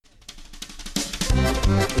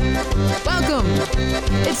Welcome!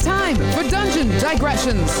 It's time for Dungeon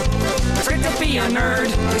Digressions! It's great to be a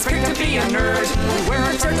nerd. It's great to be a nerd. We wear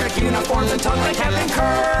our Star Trek uniforms and talk like Captain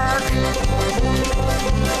Kirk.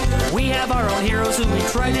 We have our own heroes who we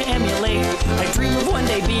try to emulate. I dream of one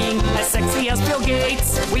day being as sexy as Bill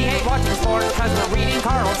Gates. We hate watching sport because we're reading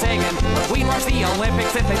Carl Sagan. But we watch the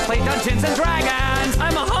Olympics if they play Dungeons and Dragons.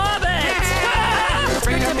 I'm a hobbit! It's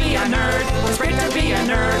great to be a nerd. It's great to be a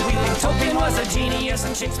nerd. We think Tolkien was a genius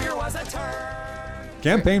and Shakespeare was a turd.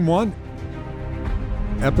 Campaign 1,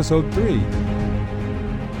 Episode 3.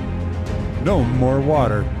 No more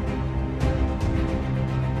water.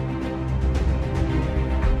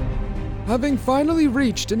 Having finally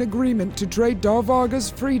reached an agreement to trade Darvarga's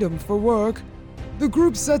freedom for work, the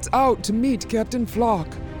group sets out to meet Captain Flock.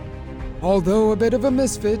 Although a bit of a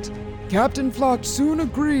misfit, Captain Flock soon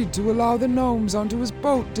agreed to allow the gnomes onto his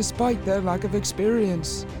boat despite their lack of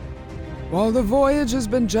experience. While the voyage has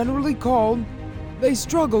been generally calm, they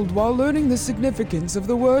struggled while learning the significance of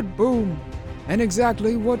the word boom and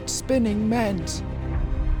exactly what spinning meant.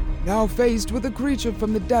 Now faced with a creature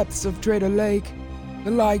from the depths of Trader Lake,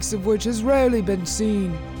 the likes of which has rarely been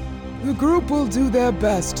seen, the group will do their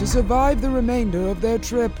best to survive the remainder of their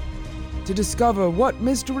trip, to discover what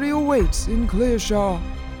mystery awaits in Clearshaw.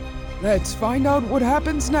 Let's find out what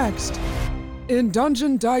happens next in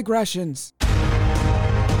Dungeon Digressions.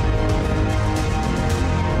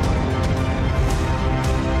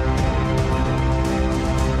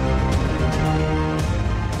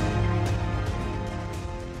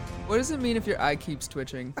 What does it mean if your eye keeps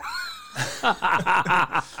twitching?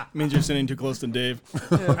 Means you're sitting too close to Dave.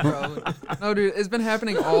 Yeah, probably. No, dude, it's been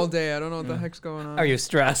happening all day. I don't know what the heck's going on. Are you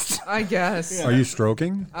stressed? I guess. Are you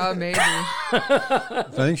stroking? Maybe. I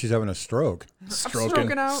think she's having a stroke.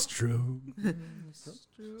 Stroking out.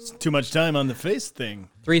 It's too much time on the face thing.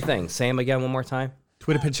 3 things. Say them again one more time.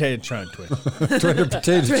 Twitter potato try twit. Twitter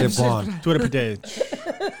potato chip on. Twitter potato.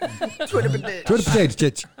 Twitter potato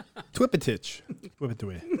chip. Twipitich.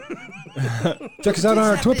 Check us out on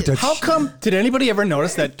our Twitter. How come? Did anybody ever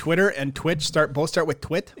notice that Twitter and Twitch both start with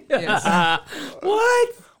twit? Yes. What?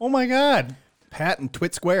 Oh my God. Pat and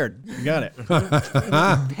Twit squared. You got it.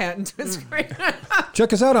 Patent twist.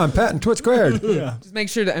 Check us out on Pat and Twit Squared. Just make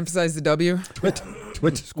sure to emphasize the W. Twit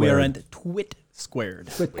We are Squared. on Twit squared.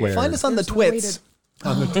 Twit squared. Find us on the twits.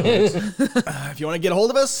 On the twits. If you want to get a hold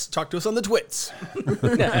of us, talk to us on the twits.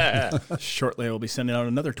 Shortly, I will be sending out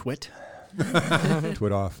another twit.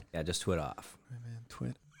 Twit off. Yeah, just twit off.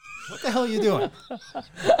 Twit. What the hell are you doing?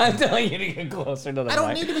 I'm telling you to get closer to the mic. I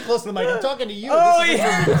don't need to be close to the mic. I'm talking to you. Oh, this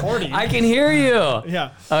yeah. is recording. I can hear you.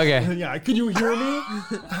 Yeah. Okay. Yeah. Can you hear me?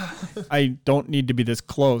 I don't need to be this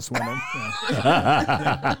close when I'm.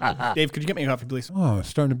 Yeah. Dave, could you get me a coffee, please? Oh, it's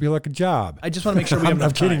starting to be like a job. I just want to make sure we have I'm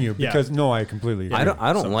enough kidding time. you because no, I completely agree.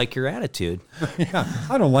 I don't like your attitude.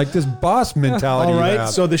 I don't like this boss mentality. All you right. have.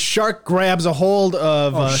 So the shark grabs a hold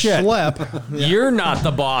of shit. Schlepp. You're not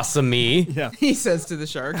the boss of me. Yeah. He says to the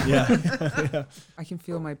shark. Yeah. I can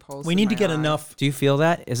feel my pulse. We in need to my get eye. enough. Do you feel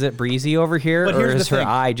that? Is it breezy over here, But or here's is the her thing.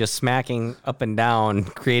 eye just smacking up and down,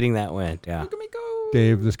 creating that wind? Yeah. Look at me go.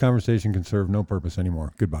 Dave, this conversation can serve no purpose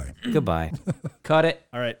anymore. Goodbye. Goodbye. Cut it.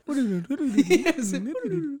 All right. Yes.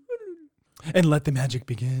 And let the magic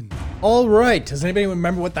begin. All right. Does anybody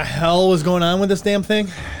remember what the hell was going on with this damn thing?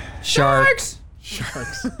 Sharks.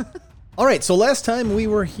 Sharks. All right. So last time we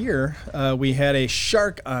were here, we had a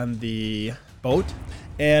shark on the boat.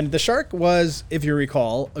 And the shark was, if you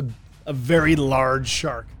recall, a very large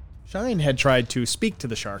shark. Shine had tried to speak to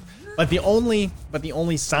the shark, but the only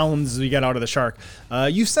sounds we got out of the shark,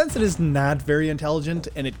 you sense it is not very intelligent,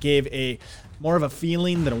 and it gave a more of a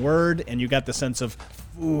feeling than a word, and you got the sense of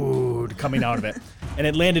food coming out of it. And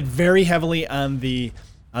it landed very heavily on the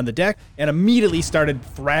deck and immediately started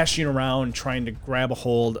thrashing around trying to grab a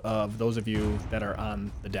hold of those of you that are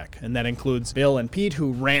on the deck. And that includes Bill and Pete,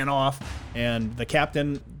 who ran off, and the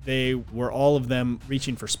captain. They were all of them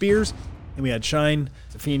reaching for spears. And we had Shine,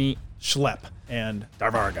 Safini, Schlepp, and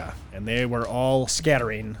Darvarga. And they were all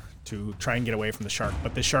scattering to try and get away from the shark.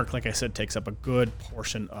 But the shark, like I said, takes up a good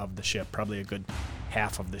portion of the ship, probably a good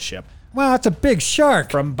half of the ship. Wow, it's a big shark.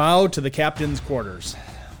 From bow to the captain's quarters.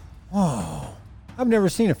 I've never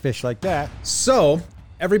seen a fish like that. So,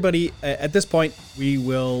 everybody, at this point, we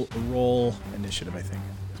will roll initiative, I think.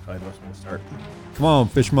 That's probably the best way to start. Come on,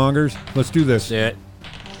 fishmongers. Let's do this. That's it.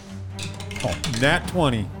 Oh, nat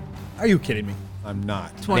 20. Are you kidding me? I'm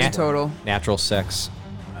not. 20 total. Natural 6.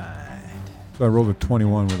 So I rolled a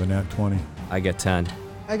 21 with a nat 20. I get 10.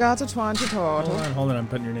 I got a 20 total. Hold on. I'm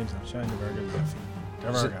putting your names down. Shine, Darvarga, Buffy.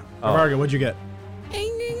 Darvarga. Oh. Darvarga, what'd you get?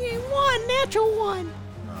 1, natural 1.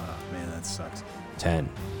 Oh, man, that sucks. 10.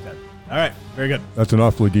 All right, very good. That's an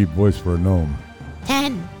awfully deep voice for a gnome.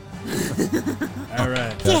 10. All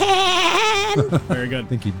right, 10. very good. I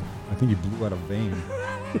think he blew out a vein.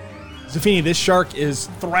 Zafini, this shark is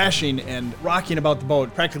thrashing and rocking about the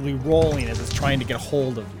boat, practically rolling as it's trying to get a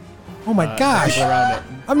hold of Oh my gosh! people around it.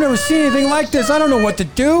 I've never seen anything like this. I don't know what to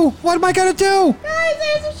do. What am I gonna do? Guys,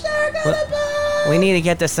 there's a shark on the boat. We need to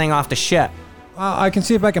get this thing off the ship. I can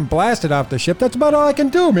see if I can blast it off the ship. That's about all I can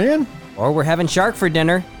do, man. Or we're having shark for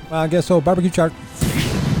dinner. Well, I guess so. Barbecue shark.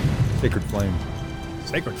 Sacred flame.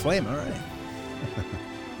 Sacred flame, all right.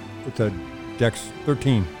 It's a Dex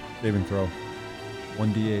 13 saving throw.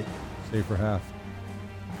 1d8. Save for half.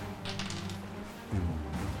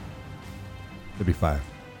 It'll be 5.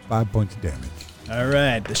 5 points of damage. All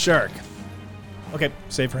right, the shark. Okay,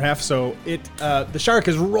 save for half. So the shark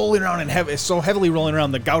is rolling around and is so heavily rolling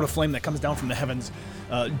around. The gout of flame that comes down from the heavens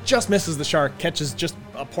just misses the shark, catches just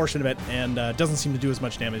a portion of it, and doesn't seem to do as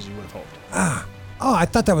much damage as you would have hoped. Oh, I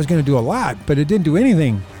thought that was going to do a lot, but it didn't do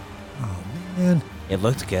anything. Oh, man. It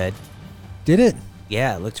looked good. Did it?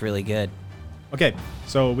 Yeah, it looked really good. Okay,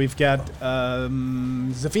 so we've got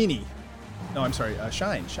Zafini. No, I'm sorry,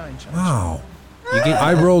 Shine. Wow. You get,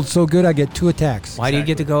 I rolled so good I get 2 attacks. why do you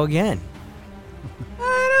get to go again?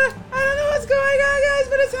 I don't know what's going on, guys,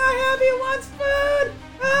 but it's not happy. It wants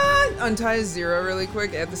food. Unties Zero really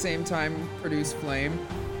quick. At the same time, produce flame,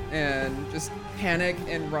 and just panic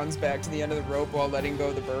and runs back to the end of the rope while letting go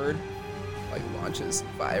of the bird. Like launches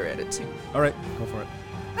fire at it too. All right, go for it.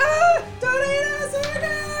 Don't eat us, we're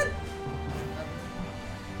good.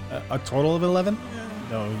 A total of 11?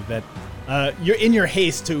 No, that. You're in your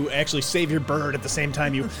haste to actually save your bird. At the same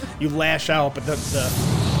time, you lash out, but the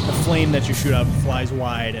flame that you shoot out flies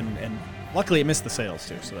wide, and luckily it missed the sails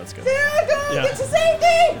too, so that's good. Get to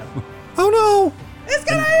safety. Oh, no. It's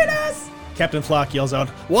gonna eat us. Captain Flock yells out,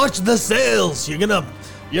 "Watch the sails! You're gonna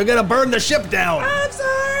burn the ship down!" I'm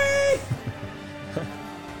sorry.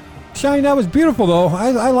 Shine, that was beautiful, though.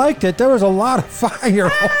 I liked it. There was a lot of fire.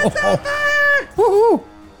 Woohoo.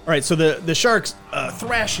 All right, so the shark's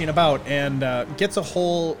thrashing about and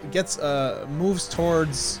moves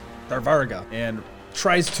towards Darvarga and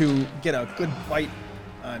tries to get a good bite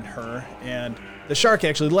on her. And the shark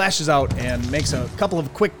actually lashes out and makes a couple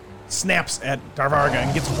of quick snaps at Darvarga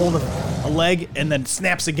and gets a hold of a leg and then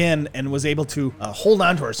snaps again and was able to hold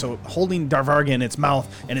on to her. So holding Darvarga in its mouth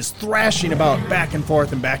and is thrashing about back and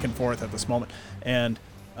forth at this moment. And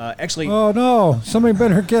actually... Oh, no. Somebody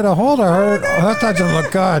better get a hold of her. Oh, that doesn't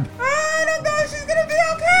look good. I don't know. She's gonna be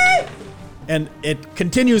okay. And it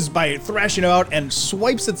continues by thrashing out and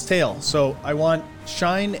swipes its tail. So I want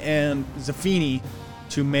Shine and Zafini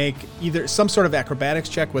to make either some sort of acrobatics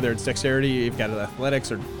check, whether it's dexterity, you've got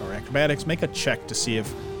athletics, or acrobatics. Make a check to see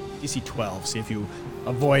if DC 12, see if you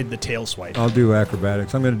avoid the tail swipe. I'll do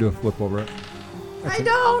acrobatics. I'm going to do a flip over it. I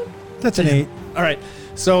don't. That's an 8. All right,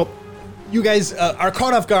 so you guys are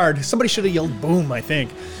caught off guard. Somebody should have yelled boom, I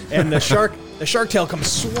think. And the shark tail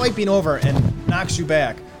comes swiping over and knocks you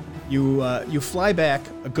back. You fly back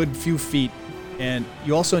a good few feet, and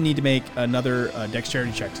you also need to make another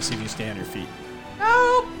dexterity check to see if you stay on your feet.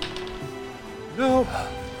 No.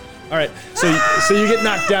 All right, so you get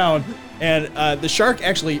knocked down, and the shark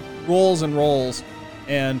actually rolls and rolls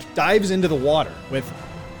and dives into the water with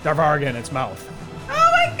Darvarga in its mouth.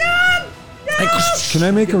 Oh my God! Can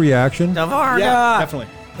I make a reaction? Darvarga! Yeah, definitely.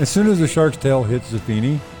 As soon as the shark's tail hits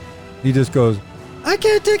Zafini, he just goes, I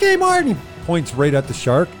can't take any more. And he points right at the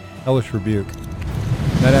shark. Hellish Rebuke.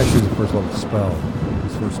 That actually is the first level spell.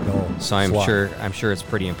 His first spell. So I'm slot. sure it's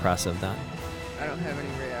pretty impressive then. I don't have any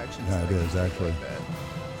reactions. Yeah, it like is, actually. like that.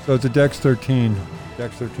 So it's a Dex 13.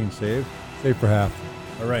 Dex 13 save. Save for half.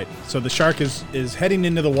 All right, so the shark is heading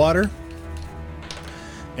into the water,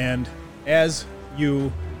 and as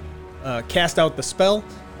you cast out the spell,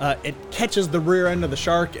 it catches the rear end of the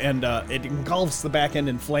shark and it engulfs the back end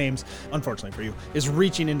in flames. Unfortunately for you, is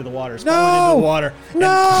reaching into the water, is falling into the water, and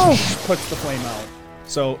puts the flame out.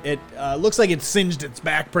 So it looks like it singed its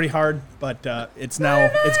back pretty hard, but it's gone.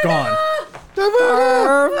 I don't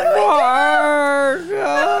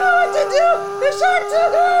know what to do. The shark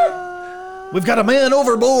took her. We've got a man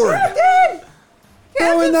overboard.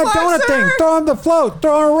 Throw in that Captain donut Fox, thing. sir! Throw on the float.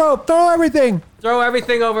 Throw on a rope. Throw everything. Throw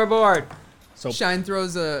everything overboard. Shine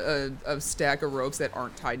throws a stack of ropes that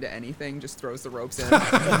aren't tied to anything. Just throws the ropes in.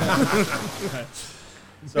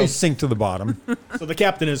 They sink to the bottom. So the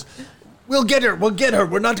captain is, we'll get her.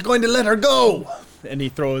 We're not going to let her go. And he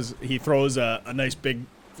throws a nice big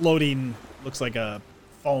floating, looks like a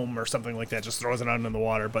foam or something like that. Just throws it out into the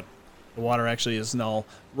water, but the water actually is now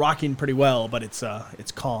rocking pretty well. But it's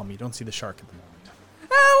calm. You don't see the shark at the moment.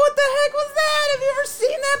 Oh, what the heck was that? Have you ever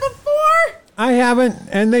that before? I haven't,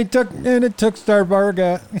 and it took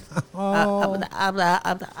Starvarga. Oh.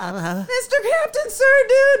 Mr. Captain, sir,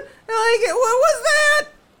 dude. Like, what was that?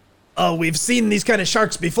 Oh, we've seen these kind of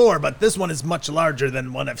sharks before, but this one is much larger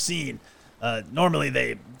than one I've seen. Normally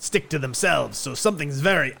they stick to themselves, so something's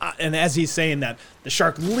very... and as he's saying that, the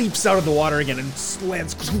shark leaps out of the water again and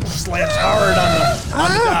slams hard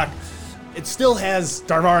on the dock. It still has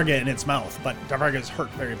Darvarga in its mouth, but Darvarga is hurt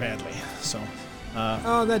very badly. So,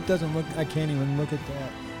 Oh, that doesn't look... I can't even look at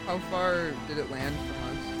that. How far did it land from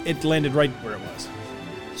us? it landed right where it was.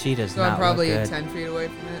 She does So not I'm probably look good. 10 feet away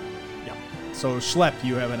from it. Yeah. So Schlepp,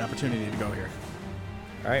 you have an opportunity to go here.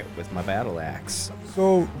 All right, with my battle axe.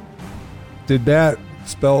 So, did that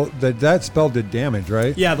spell did damage,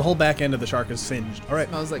 right? Yeah, the whole back end of the shark is singed. All right,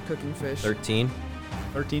 Smells like cooking fish. 13.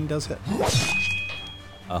 13 does hit.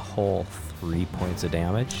 A whole 3 points of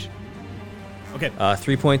damage. Okay.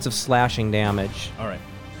 3 points of slashing damage. All right.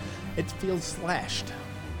 It feels slashed.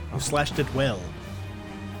 You slashed it well.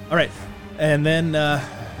 All right. And then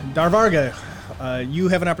Darvarga, you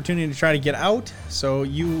have an opportunity to try to get out. So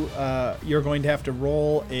you're going to have to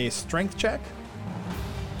roll a strength check.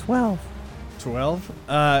 12. 12.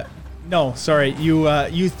 No, sorry.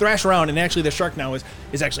 You thrash around, and actually the shark now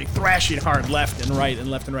is actually thrashing hard left and right and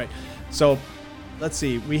left and right. So let's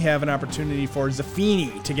see. We have an opportunity for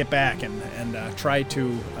Zafini to get back and try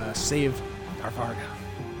to save Darvarga.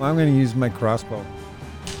 Well, I'm going to use my crossbow.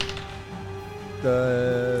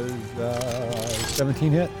 Does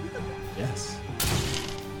 17 hit? Yes.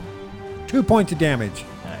 2 points of damage.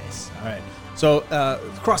 Nice. All right. So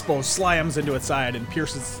crossbow slams into its side and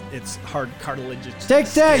pierces its hard cartilage. Take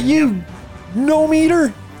that, you no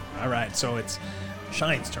meter! All right. So it's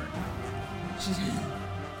Shine's turn.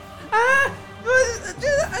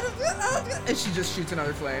 And she just shoots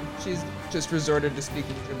another flame. She's just resorted to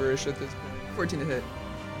speaking gibberish at this point. 14 to hit.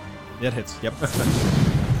 It hits. Yep.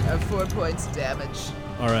 4 points damage.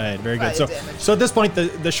 All right, very good. Fire damage. So at this point,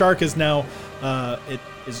 the shark is now it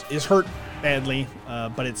is hurt badly,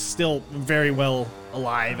 but it's still very well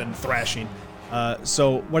alive and thrashing.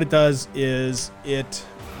 So what it does is it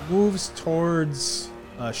moves towards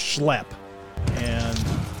Schlepp and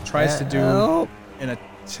tries to do an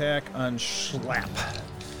attack on Schlepp.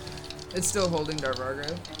 It's still holding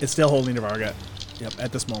Darvarga. It's still holding Darvarga. Yep,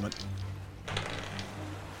 at this moment.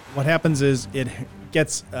 What happens is it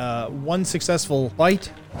gets one successful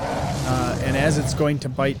bite, and as it's going to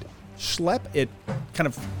bite Schlepp, it kind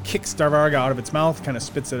of kicks Darvarga out of its mouth, kind of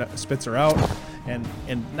spits her out, and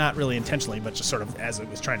not really intentionally, but just sort of as it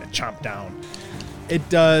was trying to chomp down. It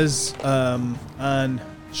does on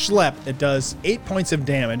Schlepp, it does 8 points of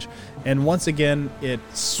damage, and once again it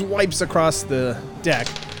swipes across the deck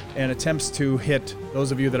and attempts to hit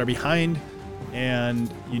those of you that are behind.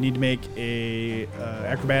 And you need to make a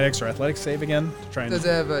acrobatics or athletics save again to try and. Does it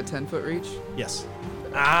have a 10-foot reach? Yes.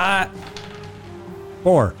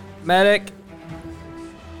 4. Medic.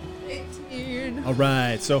 18. All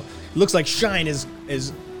right. So it looks like Shine is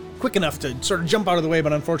quick enough to sort of jump out of the way,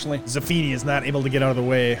 but unfortunately Zafini is not able to get out of the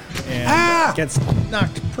way and gets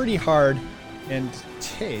knocked pretty hard and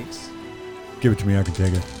takes Give it to me, I can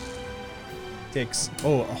take it.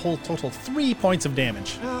 a whole total 3 points of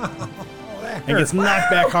damage. And gets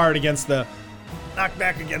knocked back hard against some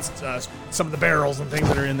of the barrels and things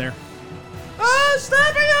that are in there. Oh,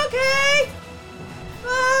 stop it, okay?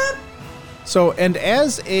 So, and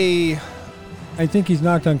as a I think he's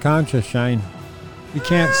knocked unconscious, Shine. He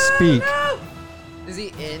can't speak. Is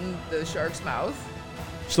he in the shark's mouth?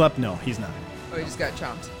 Schlepp, no, he's not. Oh, he just got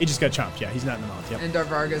chomped. He just got chomped. Yeah, he's not in the mouth. Yep. And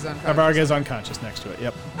Darvarga's unconscious. Darvarga is unconscious next to it.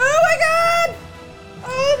 Yep. Oh my god!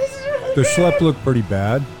 Oh, this is really Does Schlepp look pretty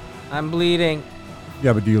bad? I'm bleeding.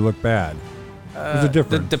 Yeah, but do you look bad? There's a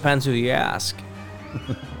difference. Depends who you ask.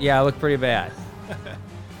 Yeah, I look pretty bad.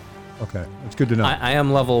 Okay, that's good to know. I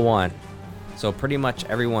am level 1. So pretty much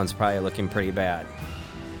everyone's probably looking pretty bad.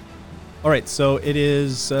 All right, so it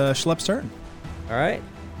is Schlepp's turn. All right.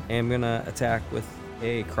 I'm going to attack with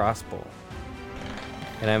a crossbow.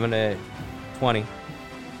 And I'm going to 20. And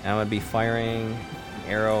I'm going to be firing an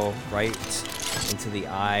arrow right into the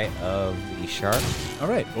eye of the shark. All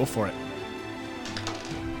right, go for it.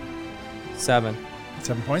 7.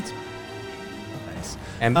 7 points. Nice.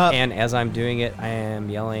 And as I'm doing it, I am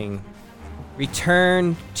yelling,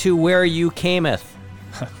 "Return to where you cameth."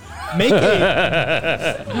 Make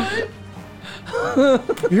a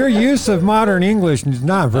Your use of modern English is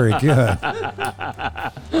not very good.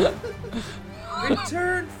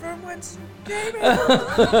 Return from whence you came.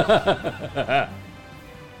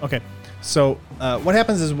 Okay, so what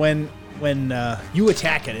happens is when you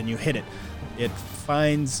attack it and you hit it, it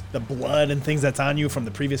finds the blood and things that's on you from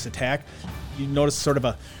the previous attack. You notice sort of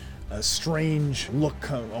a strange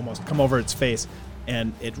look almost come over its face,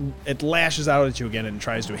 and it lashes out at you again and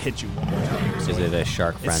tries to hit you one more time. Is it a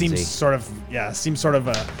shark It frenzy? seems sort of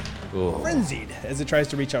Ooh. frenzied as it tries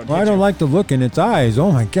to reach out and Well, hit I don't you. like the look in its eyes.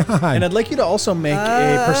 Oh my god. And I'd like you to also make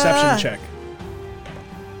a perception check.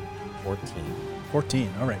 14. 14,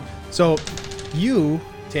 all right. So you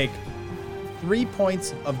take 3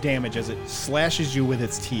 points of damage as it slashes you with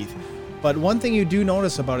its teeth. But one thing you do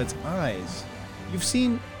notice about its eyes, you've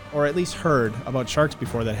seen or at least heard about sharks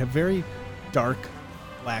before that have very dark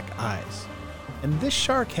black eyes. And this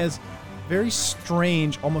shark has very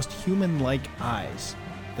strange, almost human-like eyes.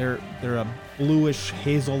 They're a bluish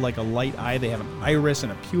hazel, like a light eye. They have an iris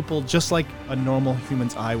and a pupil, just like a normal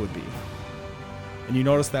human's eye would be. And you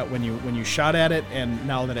notice that when you shot at it, and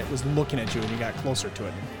now that it was looking at you and you got closer to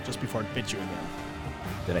it, just before it bit you again.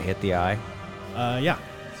 Did I hit the eye? Yeah.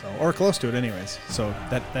 So, or close to it, anyways. So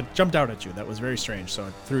that jumped out at you. That was very strange. So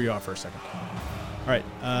it threw you off for a second. All right,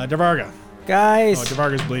 Darvarga. Guys, Oh,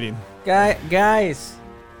 Darvarga's bleeding. guys,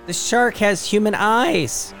 the shark has human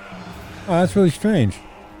eyes. Oh, that's really strange.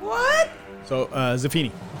 What? So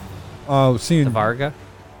Zafini. Oh, seeing Varga?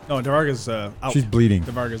 No, Darvarga's out. she's bleeding.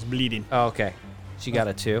 Darvarga's bleeding. Oh, okay. She got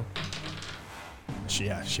a 2. She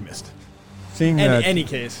missed. Seeing In that, any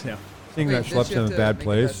case, yeah. seeing Wait, that did she Schlepp's have in a to bad make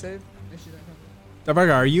place. death save? Is she not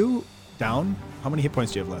Darvarga, are you down? How many hit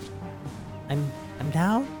points do you have left? I'm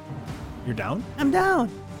down. You're down? I'm down.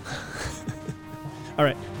 All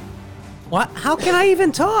right. What? How can I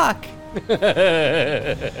even talk?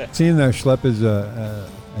 Seeing that Schlepp is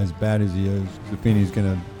as bad as he is, Zafini's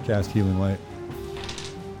gonna cast Healing Light.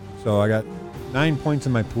 So I got 9 points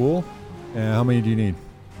in my pool. And how many do you need?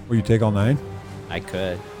 Will you take all 9? I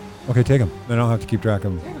could. Okay, take them. Then I don't have to keep track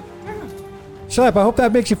of them. Schlepp, I hope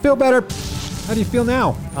that makes you feel better. How do you feel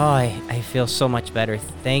now? Oh, I feel so much better.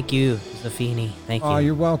 Thank you, Zafini. Thank you. Oh,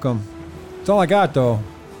 you're welcome. That's all I got, though.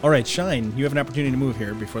 All right, Shine, you have an opportunity to move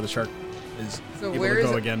here before the shark is So able where to is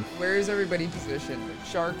go again. Where is everybody positioned?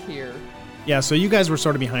 Shark here. Yeah, so you guys were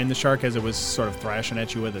sort of behind the shark as it was sort of thrashing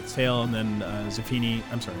at you with its tail, and then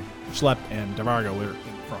Schlepp and Darvarga were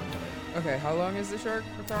in front of it. Okay, how long is the shark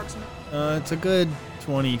approximately? It's a good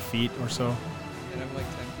 20 feet or so. And I'm like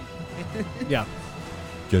 10 feet. Yeah.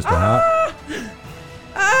 Just a hat.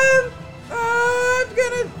 I'm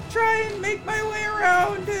gonna try and make my way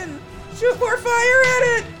around and shoot more fire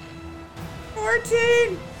at it.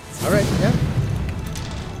 14. All right, yeah.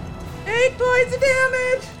 8 points of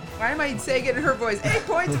damage. Why am I saying it in her voice? 8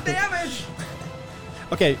 points of damage!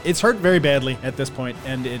 Okay, it's hurt very badly at this point,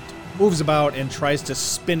 and it moves about and tries to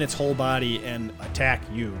spin its whole body and attack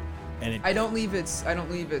you. And it I don't leave its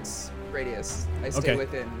radius. I stay Okay.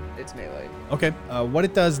 within its melee. okay. What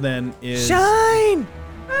it does then is Shine!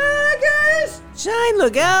 Guys. Shine,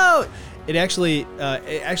 look out! it actually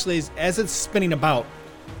is, as it's spinning about,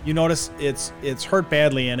 you notice it's hurt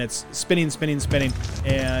badly and it's spinning,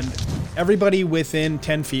 and everybody within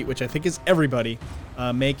 10 feet, which I think is everybody,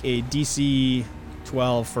 make a DC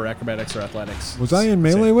 12 for acrobatics or athletics. Was I in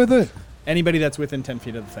melee with it? Anybody that's within 10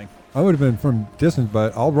 feet of the thing. I would have been from distance,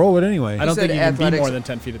 but I'll roll it anyway. I don't said think you can be athletics- more than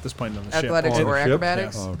 10 feet at this point on the ship. Athletics Oh, or the ship?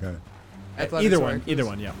 acrobatics? Oh, okay. Athletics Either or one, acrobatics? either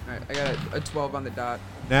one, yeah. Alright, I got a 12 on the dot.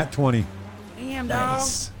 Nat 20. Damn, dog.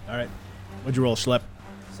 Nice. All right. What'd you roll, Schlepp?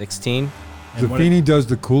 16. And what Zafini does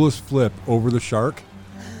the coolest flip over the shark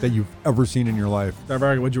that you've ever seen in your life.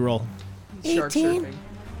 Darvarga, what'd you roll? Shark 18? surfing.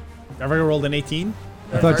 Darvarga rolled an 18?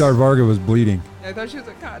 I thought Darvarga was bleeding. I thought she was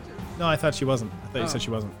unconscious. No, I thought she wasn't. I thought you Oh. said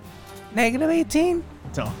she wasn't. Negative 18?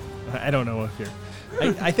 No, I don't know if you're.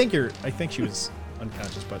 I think she was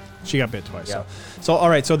unconscious, but she got bit twice. Yeah. So all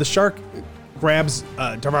right. So the shark grabs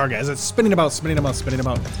Darvarga as it's spinning about.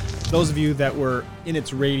 Those of you that were in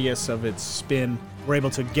its radius of its spin were able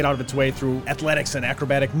to get out of its way through athletics and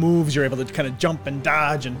acrobatic moves. You're able to kind of jump and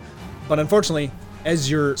dodge, but unfortunately,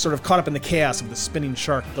 as you're sort of caught up in the chaos of the spinning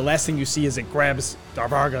shark, the last thing you see is it grabs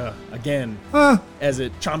Darvarga again as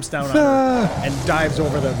it chomps down on her and dives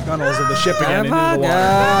over the gunnels of the ship again into the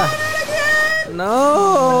water.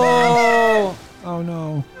 No! Oh,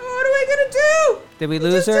 no. What are we gonna do? Did we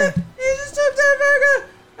lose her? He just took Darvarga.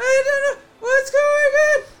 I don't know what's going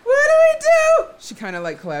on. What do we do? She kind of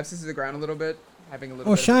like collapses to the ground a little bit, having a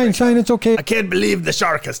little Oh, bit of a Shine, breakdown. Shine, it's okay. I can't believe the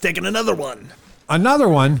shark has taken another one. Another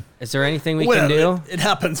one? Is there anything we can do? It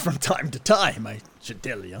happens from time to time, I should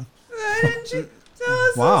tell you. Why didn't you tell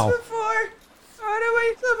us Wow. this before? What are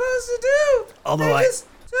we supposed to do? Although I I- just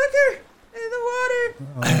took her in the water.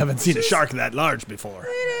 I haven't seen a shark that large before.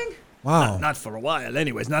 Bleeding. Wow. Not for a while,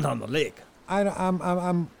 anyways. Not on the lake.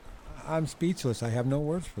 I'm speechless. I have no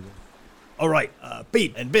words for this. All right,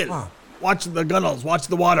 Pete and Bill, watch the gunnels, watch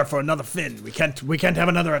the water for another fin. We can't have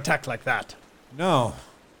another attack like that. No,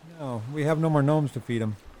 we have no more gnomes to feed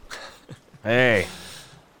them. Hey.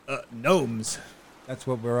 Gnomes. That's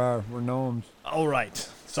what we are. We're gnomes. All right.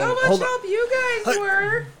 So much hold on. help you guys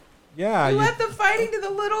were. Yeah. You left the fighting to the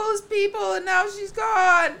littlest people, and now she's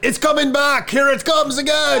gone. It's coming back. Here it comes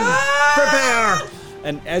again. Ah! Prepare.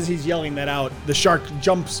 And as he's yelling that out, the shark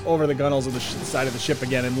jumps over the gunnels of the side of the ship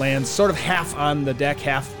again and lands sort of half on the deck,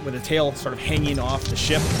 half with a tail sort of hanging off the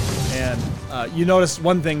ship. And you notice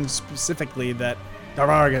one thing specifically, that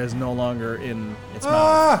Darvarga is no longer in its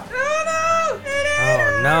mouth.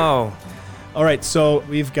 Oh, no. All right, so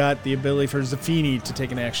we've got the ability for Zafini to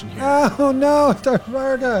take an action here. Oh no,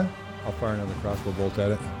 Darvarga! I'll fire another crossbow bolt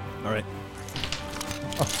at it. All right.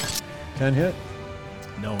 10 hit.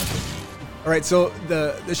 No. All right, so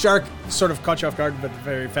the shark sort of caught you off guard by the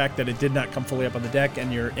very fact that it did not come fully up on the deck,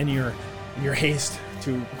 and in your haste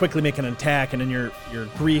to quickly make an attack, and in your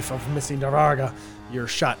grief of missing Darvarga, your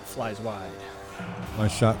shot flies wide. My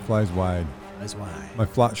shot flies wide. Flies wide. My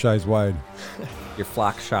flot shies wide. Your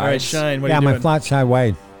flock shot. All right, Shine, what are Yeah, you my doing? flot shy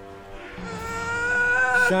wide.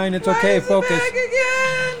 Shine, it's okay, Why is it focus. back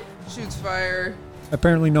again? Shoots fire.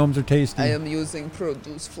 Apparently gnomes are tasty. I am using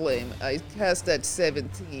Produce Flame. I cast at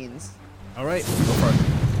 17s. All right, go for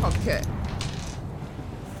it. Okay.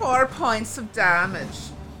 4 points of damage.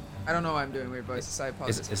 I don't know why I'm doing weird voices. I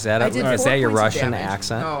apologize. Is that I did is 4 that your points of Russian damage.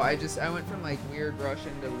 accent? No, I went from like weird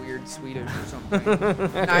Russian to weird Swedish or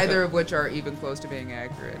something. Neither of which are even close to being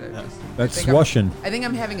accurate. That's I think swashing. I think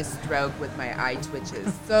I'm having a stroke with my eye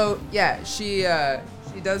twitches. So yeah, she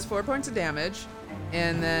does 4 points of damage,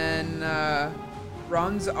 and then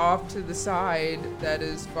runs off to the side that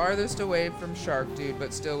is farthest away from Shark Dude,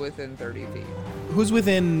 but still within 30 feet. Who's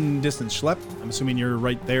within distance? Schlepp? I'm assuming you're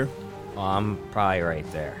right there. Well, I'm probably right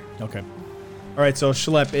there. Okay. All right, so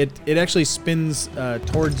Schlepp, it actually spins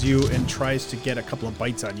towards you and tries to get a couple of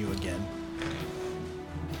bites on you again.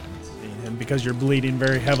 Let's see, and because you're bleeding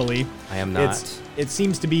very heavily, I am not. It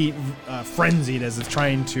seems to be frenzied as it's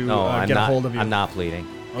trying to No, I'm get not, a hold of you. I'm not bleeding.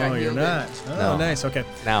 Oh, Got you're healed not. in. Oh, No. nice. Okay.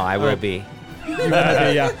 Now I will Alright. be. You will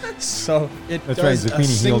be, yeah. So it That's right, does a Zucchini healed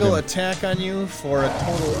single him. attack on you for a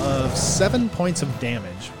total of 7 points of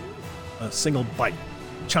damage. A single bite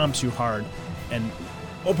chomps you hard and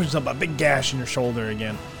opens up a big gash in your shoulder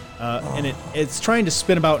again. And it's trying to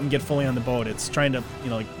spin about and get fully on the boat. It's trying to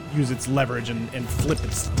like use its leverage and flip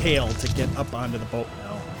its tail to get up onto the boat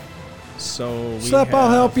now. So we Slep,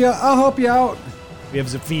 I'll help you. I'll help you out. We have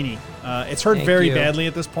Zafini. It's hurt Thank very you. badly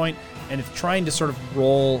at this point, and it's trying to sort of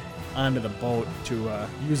roll onto the boat to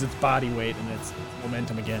use its body weight and its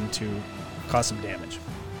momentum again to cause some damage.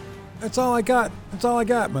 That's all I got. That's all I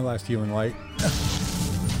got. My last healing light.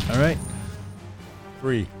 All right.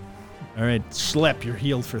 3. All right. Schlepp, you're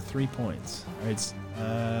healed for 3 points. All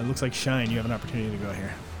right. Looks like Shine, you have an opportunity to go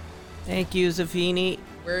here. Thank you, Zafini.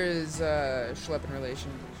 Where is Schlepp in relation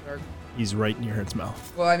to Shark? He's right near its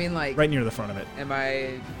mouth. Well, I mean, like, Right near the front of it. am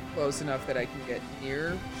I close enough that I can get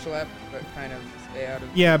near Schlepp, but kind of stay out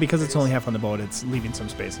of? Yeah, because it's only half on the boat, it's leaving some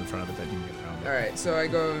space in front of it that you can get around. All right, so I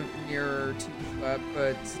go nearer to Schlepp,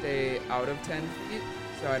 but stay out of 10 feet,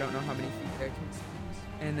 so I don't know how many feet I can squeeze.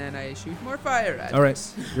 And then I shoot more fire at All right.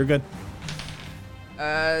 it. You're good.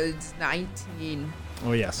 It's 19.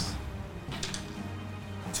 Oh, yes.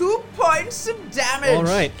 2 points of damage. All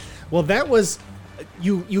right. Well, that was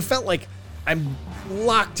you felt like I'm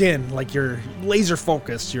locked in, like you're laser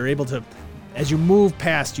focused. You're able to, as you move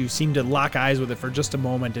past, you seem to lock eyes with it for just a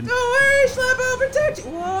moment, and Don't worry, Schlepp, I'll protect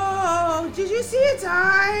you. Whoa, did you see its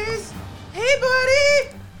eyes? Hey,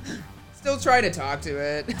 buddy. Still try to talk to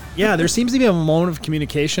it. yeah, there seems to be a moment of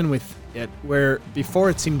communication with it where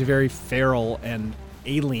before it seemed very feral and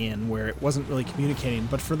alien, where it wasn't really communicating,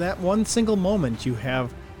 but for that one single moment, you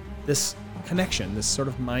have this connection, this sort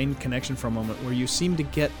of mind connection for a moment where you seem to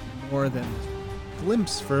get more than a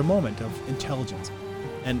glimpse for a moment of intelligence.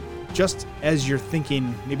 And just as you're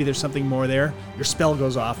thinking maybe there's something more there, your spell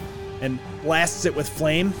goes off and blasts it with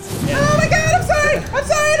flame. And, Oh my god, I'm sorry.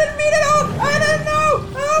 I didn't mean it all. I didn't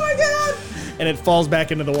know. Oh my god. and it falls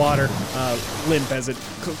back into the water, limp as it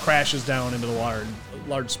crashes down into the water. And a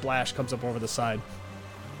large splash comes up over the side.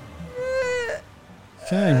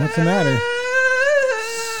 Shine, what's the matter?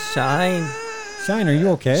 Shine. Shine, are you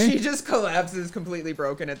okay? She just collapses, completely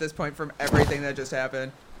broken at this point from everything that just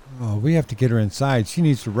happened. Oh, we have to get her inside. She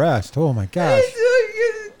needs to rest. Oh my gosh.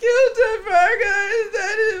 Killed Darvarga.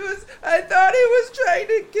 I thought he was trying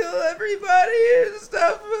to kill everybody and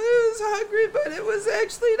stuff. It was hungry, but it was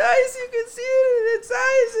actually nice. You could see it in its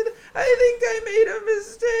eyes, and I think I made a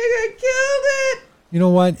mistake. I killed it. know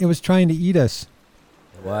what? It was trying to eat us.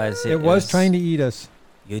 It was trying to eat us.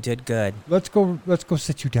 You did good. Let's go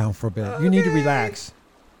sit you down for a bit. You need to relax.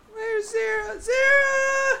 Where's Zara?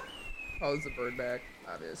 Zara! Calls the bird back,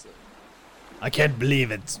 obviously. I can't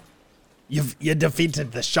believe it. You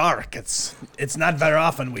defeated the shark. It's not very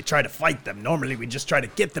often we try to fight them. Normally we just try to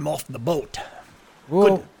get them off the boat.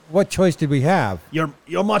 Well, Good. what choice did we have? You're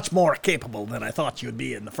much more capable than I thought you'd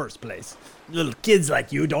be in the first place. Little kids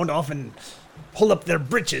like you don't often pull up their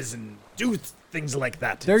britches and do things like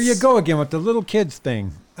that. There you go again with the little kids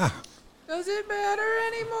thing. Does it matter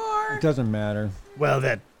anymore? It doesn't matter. Well,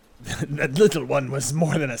 that little one was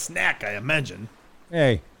more than a snack, I imagine.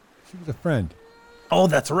 Hey, she was a friend. Oh,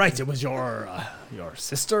 that's right. It was your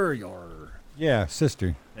sister, Yeah,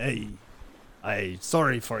 sister. Hey,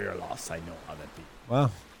 sorry for your loss. I know how that be. Well,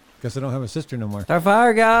 guess I don't have a sister no more.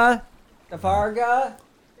 Darvarga!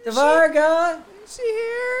 Is she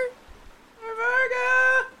here?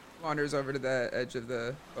 Varga! Wanders over to the edge of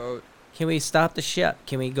the boat. Can we stop the ship?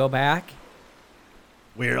 Can we go back?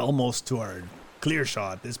 We're almost to our clear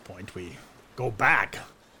shot at this point. We go back.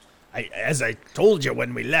 As I told you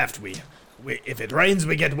when we left, we if it rains,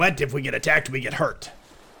 we get wet. If we get attacked, we get hurt.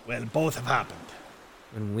 Well, both have happened.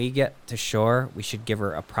 When we get to shore, we should give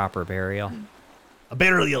her a proper burial. A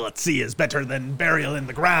burial at sea is better than burial in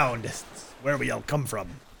the ground. It's where we all come from.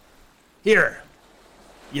 Here,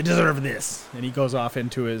 you deserve this. And he goes off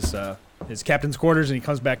into his captain's quarters, and he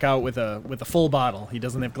comes back out with a full bottle. He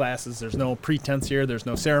doesn't have glasses. There's no pretense here. There's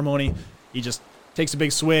no ceremony. He just takes a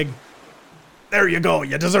big swig. There you go.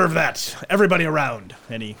 You deserve that. Everybody around.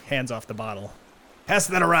 And he hands off the bottle. Pass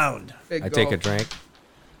that around. Big I take a gulp. drink.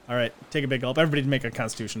 All right, take a big gulp. Everybody make a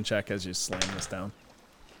Constitution check as you slam this down.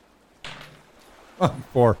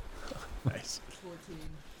 4. Nice.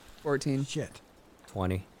 14. Shit.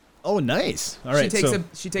 20. Oh, nice. All right,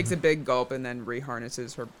 She takes a big gulp and then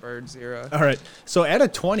reharnesses her bird Zira. all right. So at a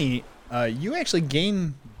 20, you actually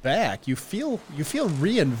gain back. You feel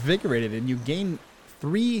reinvigorated, and you gain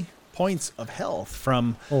 3 points of health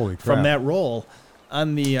from Holy crap. from that roll.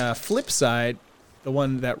 On the flip side, the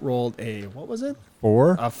one that rolled a what was it?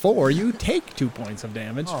 4? A 4. You take 2 points of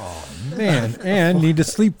damage. Oh, man. And need to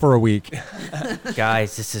sleep for a week.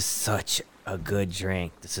 Guys, this is such a good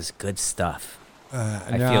drink. This is good stuff.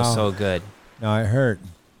 I no. feel so good. No, it hurt.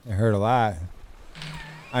 It hurt a lot.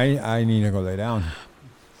 I need to go lay down.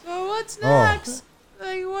 So what's Oh. next?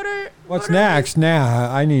 Like, What's what are next?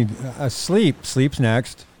 Nah, I need sleep. Sleep's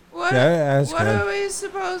next. What, Yeah, that's what good. are we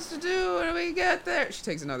supposed to do when we get there? She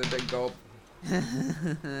takes another big gulp.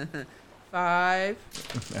 5.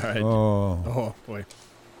 All right. Oh, Oh boy,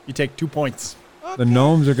 you take 2 points. the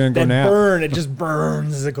gnomes are gonna go That nap. burn, it just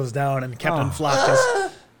burns as it goes down, and Captain Oh. Flock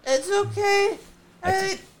just... It's okay.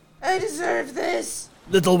 I deserve this.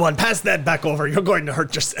 Little one, pass that back over. You're going to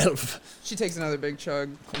hurt yourself. She takes another big chug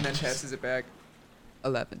and then passes it back.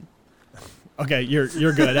 11. Okay, you're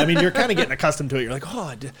good. I mean, you're kind of getting accustomed to it. You're like,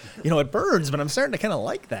 oh, it burns, but I'm starting to kind of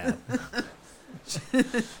like that.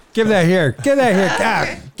 Give that here. Give that here.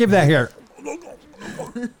 Ah, give that here.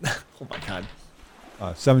 Oh my god.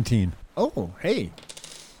 17. Oh, hey.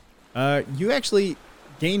 You actually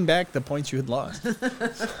gain back the points you had lost.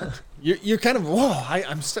 you're kind of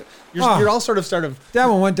you're all sort of That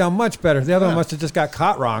one went down much better. The other one must have just got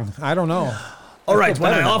caught wrong. I don't know. All right, feel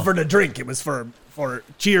when I better now. offered a drink, it was for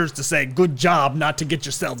cheers to say good job not to get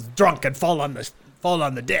yourselves drunk and fall on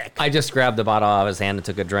the deck. I just grabbed the bottle out of his hand and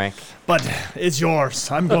took a drink. But it's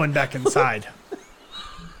yours. I'm going back inside.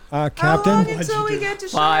 How Captain? long until we get to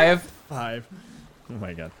shore? 5. 5. Oh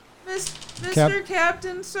my god. Mr.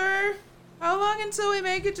 Captain, sir? How long until we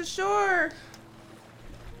make it to shore?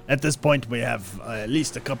 At this point, we have at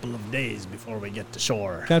least a couple of days before we get to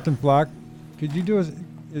shore. Captain Flock, could you do us?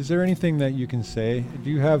 Is there anything that you can say? Do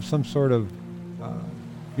you have some sort of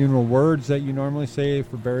funeral words that you normally say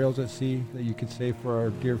for burials at sea that you could say for our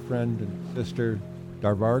dear friend and sister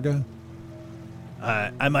Darvarga?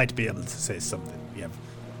 I might be able to say something. We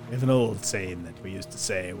have an old saying that we used to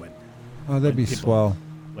say when... Oh, that'd be people- swell.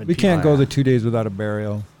 when We can't people- go the 2 days without a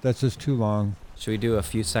burial. That's just too long. Should we do a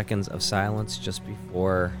few seconds of silence just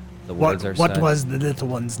before the What, words are what said? was the little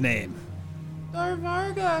one's name?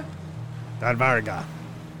 Darvarga. Darvarga.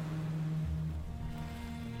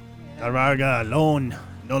 Darvarga alone,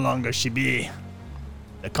 no longer she be.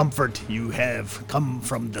 The comfort you have come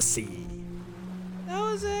from the sea. That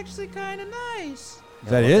was actually kind of nice. Is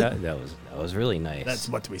that it? That was really nice. That's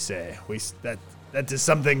what we say. That is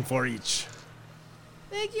something for each.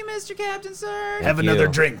 Thank you, Mr. Captain, sir. Have you. another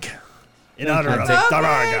drink in honor of you.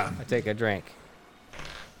 Darvarga. I take a drink.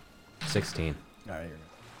 16. All right.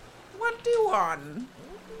 21.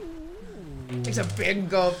 Takes a big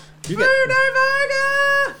gulp. You get-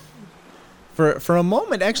 For a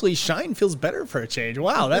moment, actually, Shine feels better for a change.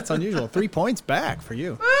 Wow, that's unusual. 3 points back for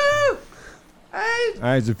you. Woo! All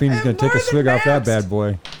right, Zafini's going to take a swig off that bad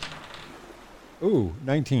boy. Ooh,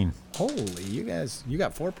 19. Holy, you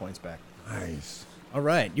got 4 points back. Nice. All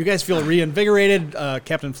right, you guys feel reinvigorated.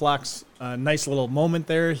 Captain Flock's nice little moment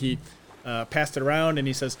there. He passed it around and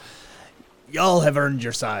he says, "Y'all have earned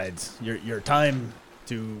your sides. Your time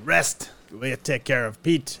to rest. We'll take care of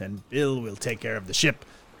Pete, and Bill will take care of the ship.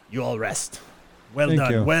 You all rest. Well Thank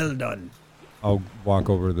done, you. well done." I'll walk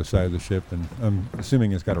over to the side of the ship, and I'm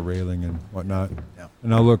assuming it's got a railing and whatnot. Yeah.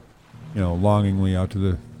 And I'll look, longingly out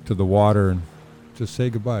to the water and just say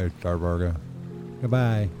goodbye, Darvarga.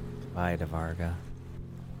 Goodbye. Bye, Davarga.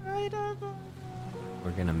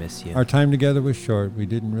 We're gonna miss you. Our time together was short. We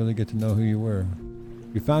didn't really get to know who you were.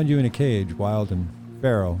 We found you in a cage, wild and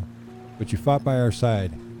feral, but you fought by our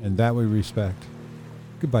side, and that we respect.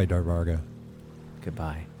 Goodbye, Darvarga.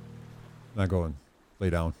 Goodbye. And I go and lay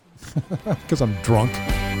down because I'm drunk.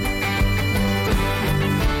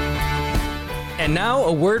 And now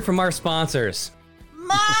a word from our sponsors.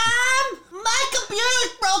 Mom! My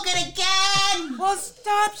computer's broken again! Well,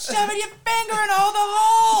 stop shoving your finger in all the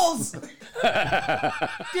holes!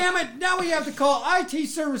 Damn it, now we have to call IT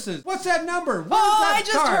services. What's that number? Where's Oh, that I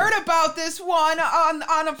just card? heard about this one on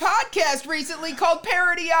a podcast recently called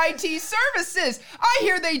Parody IT Services. I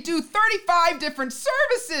hear they do 35 different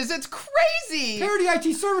services. It's crazy. Parody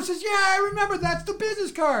IT services, yeah, I remember, that's the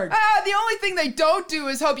business card. The only thing they don't do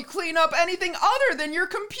is help you clean up anything other than your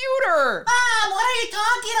computer. Mom, what are you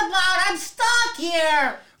talking about? I'm stuck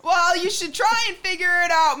here! Well, you should try and figure it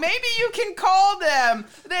out. Maybe you can call them.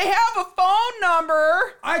 They have a phone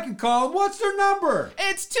number. I can call them. What's their number?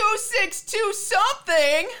 It's 262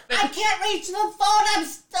 something. I can't reach the phone, I'm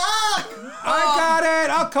stuck! I got it.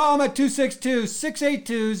 I'll call them at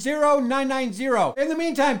 262-682-0990. In the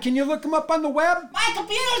meantime, can you look them up on the web? My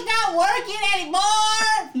computer's not working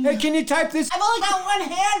anymore! Hey, can you type this? I've only got one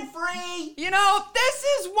hand free! You know, this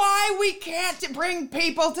is why we can't bring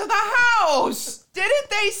people to the house. Didn't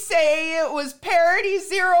they say it was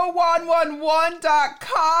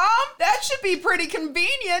parody0111.com? That should be pretty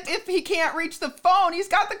convenient. If he can't reach the phone, he's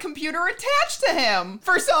got the computer attached to him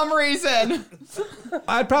for some reason.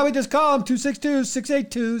 I'd probably just call them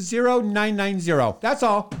 262-682-0990. That's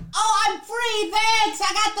all. Oh, I'm free, thanks!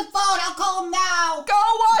 I got the phone, I'll call him now! Go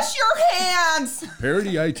wash your hands!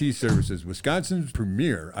 Parody IT Services, Wisconsin's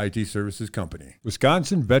premier IT services company.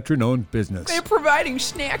 Wisconsin veteran-owned business. They're providing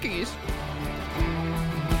snackies.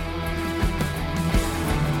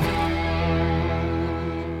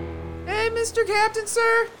 Hey, Mr. Captain,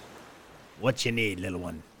 sir. What you need, little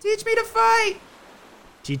one? Teach me to fight.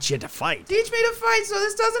 Teach you to fight. Teach me to fight so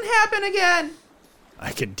this doesn't happen again.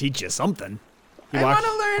 I can teach you something. I want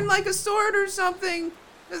to learn like a sword or something,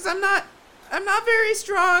 because I'm not very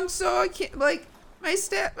strong, so I can't my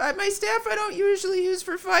staff I don't usually use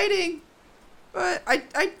for fighting, but I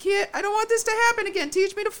don't want this to happen again.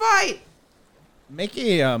 Teach me to fight. Make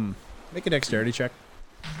a dexterity check.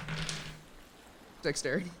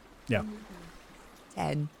 Dexterity. Yeah.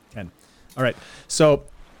 10. 10. All right. So,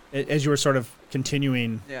 as you were sort of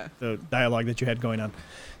continuing Yeah. the dialogue that you had going on,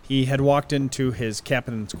 he had walked into his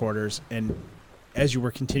captain's quarters, and as you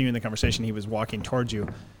were continuing the conversation, he was walking towards you,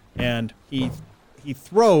 and he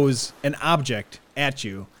throws an object at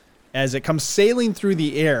you as it comes sailing through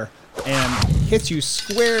the air and hits you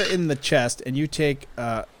square in the chest, and you take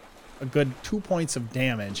a good 2 points of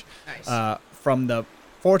damage from the,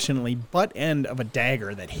 fortunately, butt end of a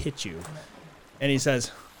dagger that hit you. And he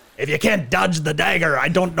says, "If you can't dodge the dagger, I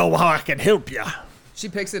don't know how I can help you." She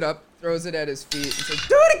picks it up, throws it at his feet, and says,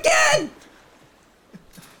 "Do it again!"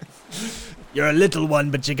 You're a little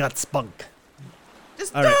one, but you got spunk.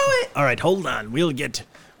 Just All do right. it. All right, hold on. We'll get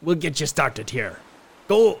you started here.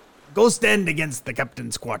 Go stand against the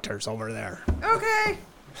captain's quarters over there. Okay.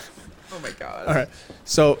 Oh my god. All right.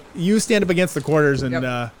 So you stand up against the quarters and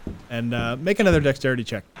Yep. make another dexterity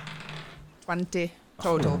check. 20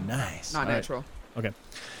 total. Nice. Not All right. natural. Okay.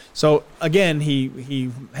 So again,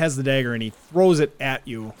 he has the dagger and he throws it at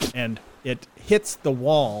you, and it hits the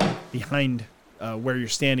wall behind where you're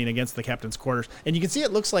standing against the captain's quarters, and you can see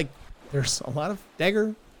it looks like there's a lot of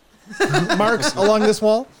dagger marks along this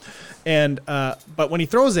wall. And but when he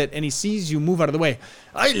throws it and he sees you move out of the way,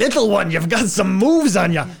 "Hey, little one, you've got some moves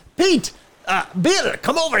on you. Pete, Bill,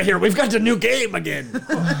 come over here. We've got a new game again."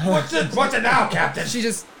 What's it now, Captain? She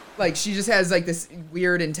just has like this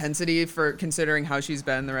weird intensity for considering how she's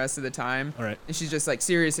been the rest of the time. All right. And she's just like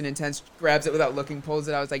serious and intense, grabs it without looking, pulls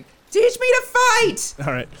it out. It's like, "Teach me to fight!" fight.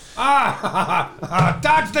 All right.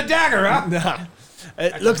 Dodge the dagger, huh? Nah.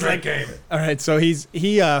 It looks like game. All right, so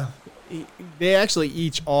they actually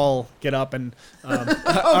each all get up and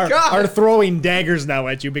are throwing daggers now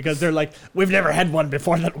at you because they're like, we've never had one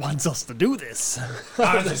before that wants us to do this.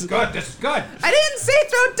 This is good. This is good. I didn't say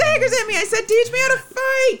throw daggers at me. I said teach me how to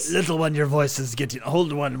fight. Little one, your voice is getting.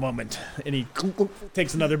 Hold one moment. And he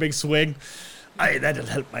takes another big swig. Aye, that'll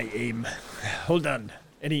help my aim. Hold on.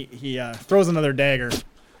 And he throws another dagger.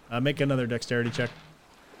 Make another dexterity check.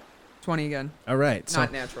 20 again. All right. So,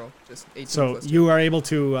 Not natural, just 18 so plus 2. you are able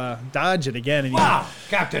to dodge it again. And Wow,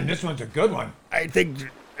 Captain, this one's a good one. I think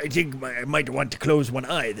I might want to close one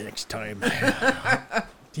eye the next time.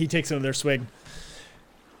 He takes another swig.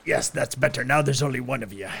 Yes, that's better. Now there's only one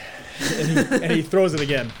of you. And he throws it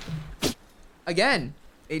again. Again,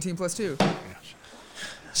 18 plus 2.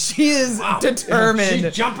 She is determined.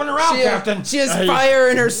 She's jumping around, Captain. She has fire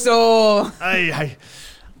in her soul. I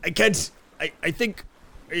can't. I think.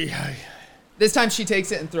 This time she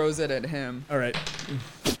takes it and throws it at him. All right.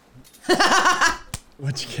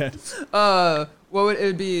 What'd you get? What would it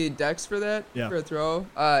would be? Dex for that? Yeah. For a throw?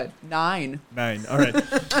 9. 9. All right.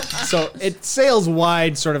 So it sails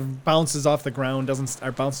wide, sort of bounces off the ground,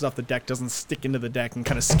 bounces off the deck, doesn't stick into the deck, and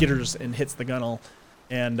kind of skitters and hits the gunnel.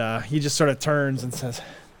 And he just sort of turns and says,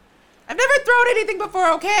 I've never thrown anything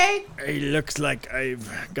before, okay? "It looks like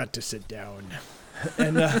I've got to sit down."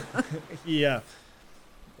 And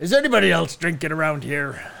is anybody else drinking around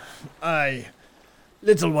here? Aye.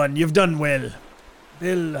 Little one, you've done well.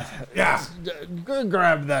 Bill, Yeah. Go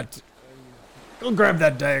grab that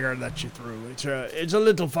dagger that you threw. It's a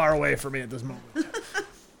little far away for me at this moment.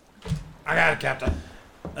 I got it, Captain.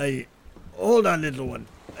 Hold on, little one.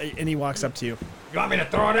 And he walks up to you. You want me to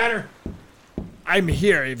throw it at her? I'm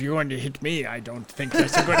here. If you're going to hit me, I don't think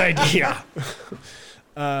that's a good idea.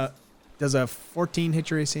 Does a 14 hit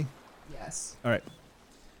your AC? Yes. All right.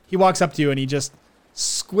 He walks up to you and he just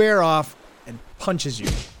square off and punches you.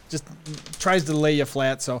 Just tries to lay you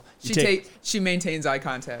flat. So She maintains eye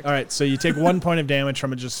contact. All right. So you take 1 point of damage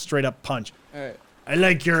from a just straight up punch. All right. I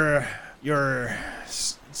like your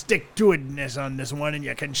stick-to-itness on this one, and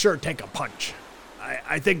you can sure take a punch.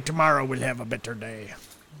 I think tomorrow we'll have a better day.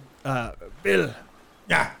 Bill.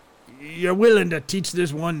 Yeah. You're willing to teach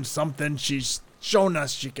this one something? She's shown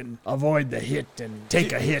us she can avoid the hit and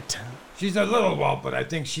take a hit. She's a little whelp, but I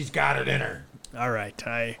think she's got it in her. All right.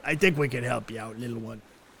 I think we can help you out, little one.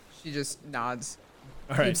 She just nods.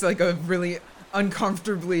 All right. Keeps like a really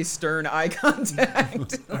uncomfortably stern eye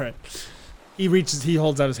contact. All right. He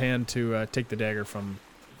holds out his hand to take the dagger from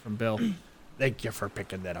Bill. Thank you for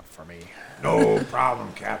picking that up for me. No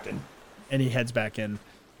problem, Captain. And he heads back in.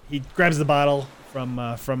 He grabs the bottle from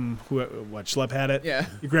Schlepp had it? Yeah.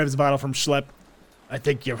 He grabs the bottle from Schlepp. I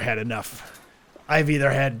think you've had enough. I've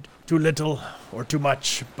either had too little or too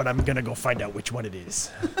much, but I'm going to go find out which one it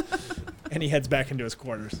is. And he heads back into his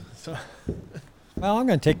quarters. So, Well, I'm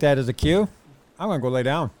going to take that as a cue. I'm going to go lay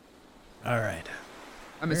down. all right.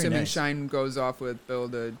 I'm Very assuming nice. Shine goes off with Bill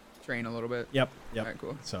to train a little bit. Yep. All right,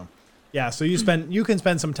 cool. So, yeah. So you can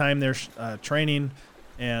spend some time there training,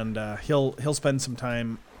 and he'll spend some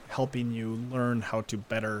time helping you learn how to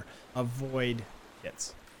better avoid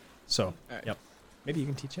hits. So, All right. yep. Maybe you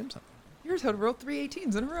can teach him something. Here's how to roll 3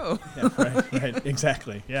 18s in a row. Yeah, right,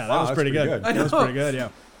 exactly. Yeah, Wow, that was that's pretty pretty good. good. I That was know. pretty good. Yeah.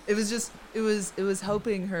 It was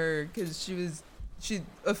helping her because she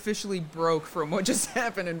officially broke from what just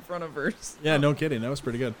happened in front of her. Yeah, no kidding. That was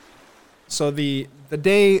pretty good. So the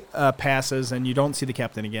day passes and you don't see the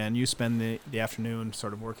captain again. You spend the afternoon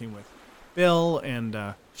sort of working with Bill and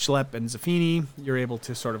Schlepp and Zaffini. You're able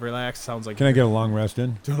to sort of relax. Sounds like Can I get a long rest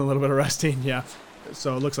in? doing a little bit of resting. Yeah.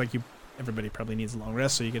 So it looks like everybody probably needs a long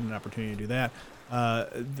rest, so you get an opportunity to do that.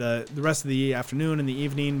 The rest of the afternoon and the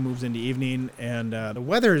evening moves into evening, and the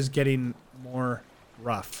weather is getting more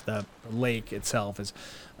rough. The lake itself is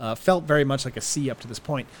felt very much like a sea up to this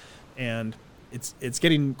point, and it's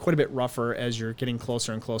getting quite a bit rougher as you're getting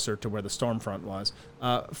closer and closer to where the storm front was.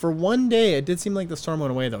 For one day, it did seem like the storm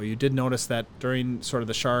went away, though. You did notice that during sort of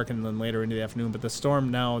the shark and then later into the afternoon, but the storm,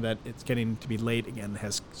 now that it's getting to be late again,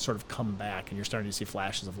 has sort of come back, and you're starting to see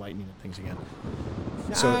flashes of lightning and things again.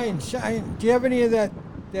 Shine. Do you have any of that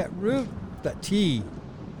root, that tea?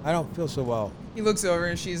 I don't feel so well. He looks over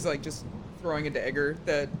and she's like just throwing a dagger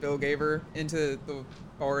that Bill gave her into the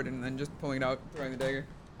board and then just pulling it out, throwing the dagger.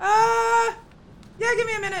 Yeah, give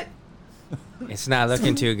me a minute. It's not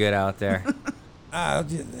looking too good out there.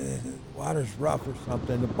 The water's rough or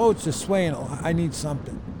something. The boat's just swaying. I need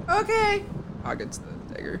something. Okay. Pockets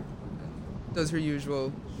the dagger. Does her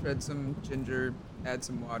usual, shred some ginger, add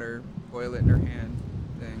some water, boil it in her hand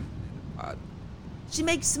thing in a pot. She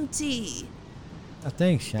makes some tea.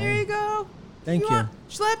 Thanks, Shine. There you go. Thank you.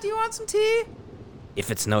 Schlep, do you want some tea? If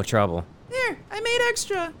it's no trouble. Here, I made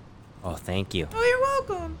extra. Oh, thank you. Oh, you're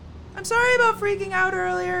welcome. I'm sorry about freaking out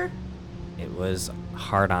earlier. It was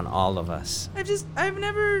hard on all of us. I've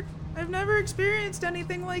never experienced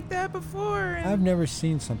anything like that before. And I've never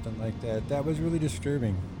seen something like that. That was really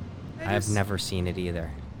disturbing. I've never seen it either.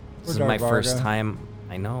 This is Poor my first Darvarga. time.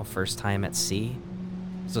 I know, first time at sea.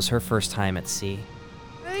 This was her first time at sea.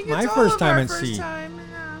 I think My it's all first of time our at first sea. time,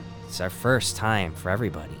 yeah. It's our first time for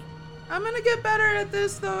everybody. I'm gonna get better at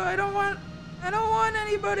this though. I don't want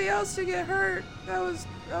anybody else to get hurt. That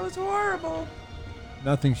was horrible.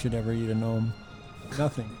 Nothing should ever eat a gnome.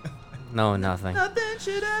 Nothing. No, nothing. Nothing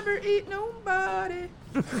should ever eat nobody.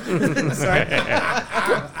 Sorry.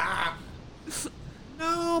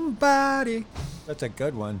 Nobody. That's a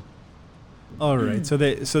good one. All right. So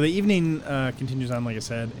the evening continues on, like I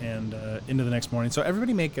said, and into the next morning. So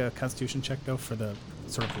everybody make a Constitution check though for the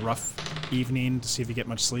sort of rough evening to see if you get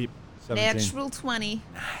much sleep. 17. Natural 20.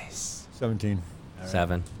 Nice. 17.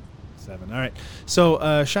 7. 7. All right.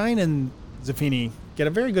 So Shine and Zafini get a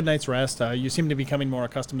very good night's rest. You seem to be becoming more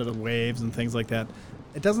accustomed to the waves and things like that.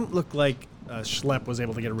 It doesn't look like Schlep was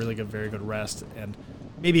able to get a very good rest, and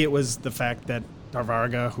maybe it was the fact that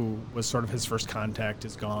Darvarga, who was sort of his first contact,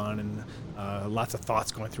 is gone, and lots of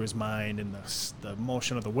thoughts going through his mind, and the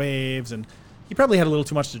motion of the waves, and he probably had a little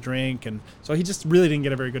too much to drink, and so he just really didn't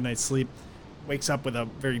get a very good night's sleep. Wakes up with a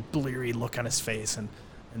very bleary look on his face and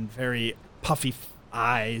very puffy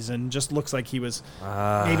eyes, and just looks like he was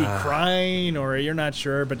maybe crying, or you're not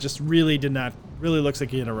sure, but just really looks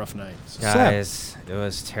like he had a rough night. So. Guys, it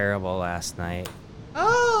was terrible last night.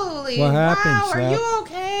 Holy What happened, wow, are Slap? you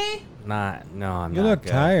okay? I'm You not look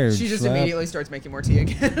good. tired. She just Slap. immediately starts making more tea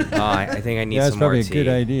again. Oh, I think I need Yeah, that's some more probably tea. a good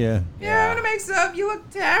idea. Yeah, I'm gonna make some. You look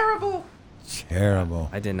terrible. Terrible.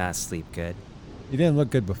 I did not sleep good. You didn't look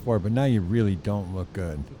good before, but now you really don't look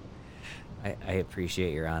good. I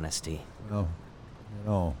appreciate your honesty.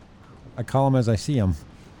 Well, I call them as I see them.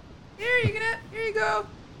 Here you go.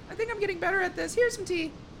 I think I'm getting better at this. Here's some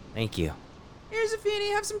tea. Thank you. Here's a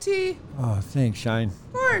Feeny. Have some tea. Oh, thanks, Shine.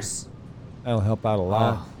 Of course. That'll help out a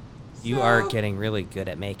lot. Oh, you are getting really good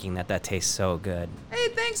at making that. That tastes so good. Hey,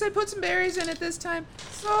 thanks. I put some berries in it this time.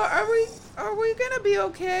 So are we gonna be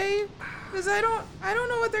okay? Because I don't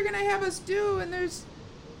know what they're gonna have us do, and there's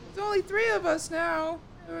only 3 of us now,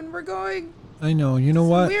 and we're going. I know. You know It's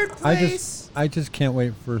a what? weird place. I just can't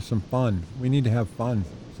wait for some fun. We need to have fun.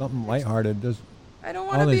 Something lighthearted. There's I don't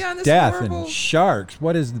want all to be this on this death horrible. and sharks.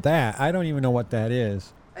 What is that? I don't even know what that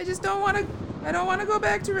is. I just don't want to. I don't want to go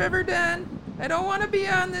back to Riverden. I don't want to be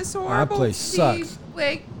on this horrible place sea sucks.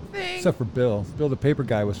 lake thing. Except for Bill. Bill the paper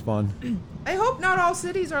guy was fun. I hope not all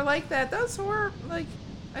cities are like that. That's horrible. Like,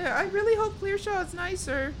 I really hope Clearshaw is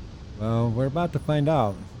nicer. Well, we're about to find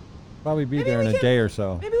out. Probably be Maybe there in we a can- day or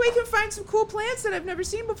so. Maybe we can find some cool plants that I've never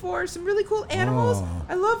seen before. Some really cool animals. Oh.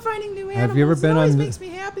 I love finding new animals. Have you ever been it always on the- makes me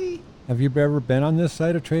happy. Have you ever been on this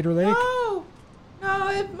side of Trader Lake? No,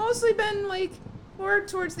 I've mostly been like more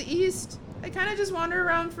towards the east. I kind of just wander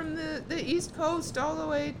around from the east coast all the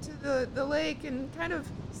way to the lake and kind of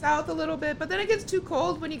south a little bit. But then it gets too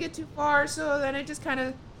cold when you get too far, so then I just kind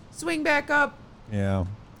of swing back up. Yeah.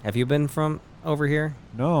 Have you been from over here?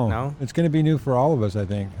 No. No? It's going to be new for all of us, I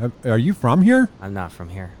think. Are you from here? I'm not from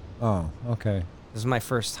here. Oh, okay. This is my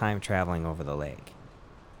first time traveling over the lake.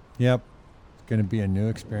 Yep. It's going to be a new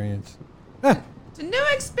experience. To new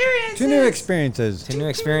experiences. 2 new experiences. To new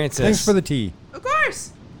experiences. Thanks for the tea. Of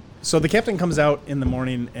course. So the captain comes out in the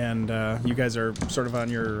morning, and you guys are sort of on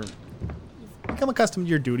become accustomed to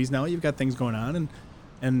your duties now. You've got things going on,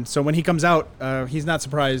 and so when he comes out, he's not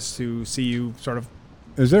surprised to see you sort of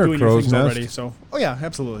Is there a doing your crow's things nest? already. So, oh yeah,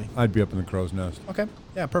 absolutely. I'd be up in the crow's nest. Okay,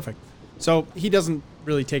 yeah, perfect. So he doesn't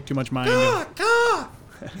really take too much mind.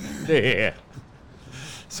 Yeah.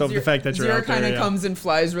 So the fact that you're Zero out there, kind of yeah. comes and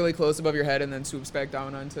flies really close above your head and then swoops back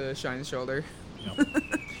down onto Shine's shoulder.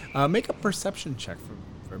 Make a perception check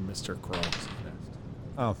for Mr. Crow's nest.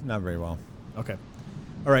 Oh, not very well. Okay.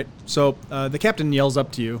 All right. So the captain yells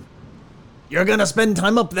up to you. You're gonna spend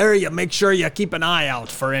time up there. You make sure you keep an eye out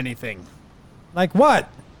for anything. Like what?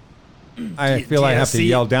 I feel I have to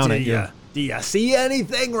yell down at you. Do you see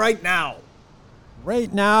anything right now?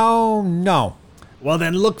 Right now, no. Well,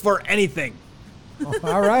 then look for anything. Oh,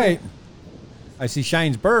 all right. I see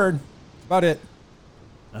Shine's bird. That's about it.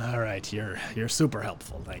 All right. You're super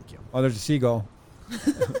helpful. Thank you. Oh, there's a seagull.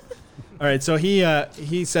 All right. So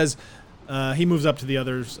he says he moves up to the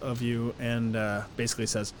others of you and basically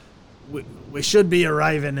says, we should be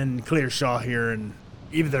arriving in Clearshaw here in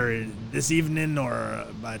either this evening or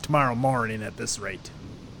by tomorrow morning at this rate.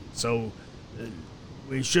 So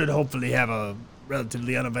we should hopefully have a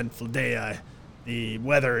relatively uneventful day. The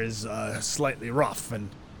weather is slightly rough, and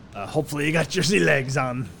hopefully you got your sea legs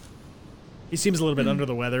on. He seems a little bit under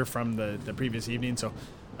the weather from the previous evening, so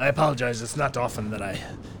I apologize. It's not often that I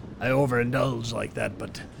overindulge like that,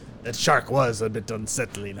 but that shark was a bit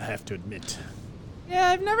unsettling, I have to admit. Yeah,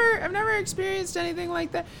 I've never experienced anything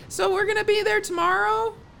like that. So we're gonna be there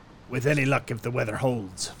tomorrow? With any luck, if the weather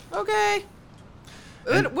holds. Okay.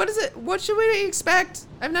 What is it? What should we expect?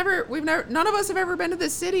 None of us have ever been to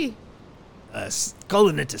this city.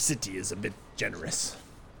 Calling it a city is a bit generous.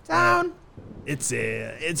 Town. It's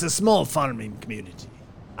a small farming community.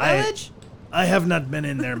 Village? I have not been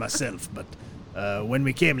in there myself, but when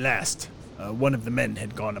we came last, one of the men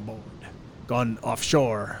had gone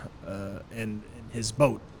offshore in his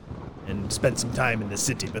boat, and spent some time in the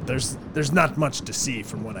city. But there's not much to see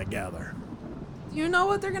from what I gather. Do you know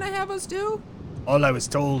what they're gonna have us do? All I was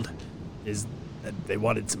told is that they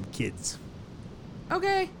wanted some kids.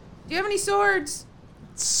 Okay. Do you have any swords?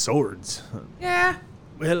 Swords? Yeah.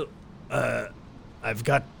 Well, I've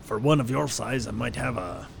got, for one of your size, I might have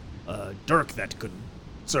a dirk that could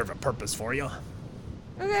serve a purpose for you.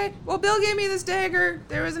 Okay. Well, Bill gave me this dagger.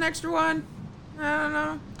 There was an extra one. I don't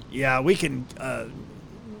know. Yeah, we can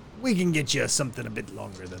get you something a bit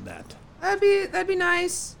longer than that. That'd be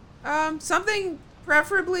nice. Something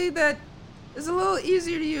preferably that is a little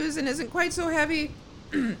easier to use and isn't quite so heavy.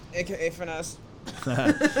 AKA finesse.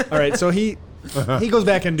 All right, so he goes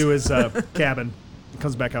back into his cabin,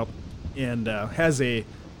 comes back out, and has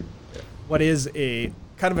what is a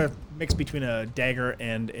kind of a mix between a dagger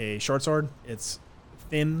and a short sword. It's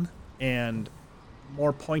thin and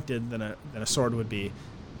more pointed than a sword would be,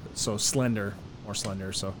 so more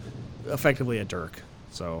slender. So effectively a dirk.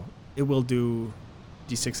 So it will do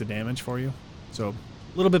d6 of damage for you. So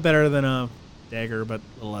a little bit better than a dagger, but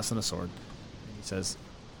a little less than a sword. And he says,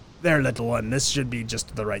 "There, little one, this should be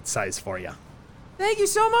just the right size for you." Thank you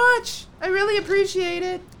so much. I really appreciate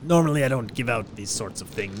it. Normally I don't give out these sorts of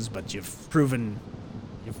things, but you've proven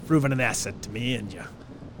an asset to me,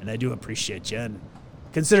 and I do appreciate you, and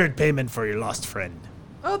consider it payment for your lost friend.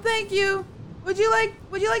 Oh, thank you. Would you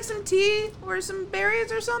like some tea or some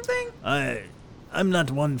berries or something? I'm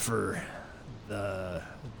not one for the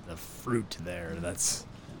fruit there.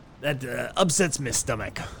 That upsets my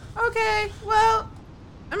stomach. Okay, well,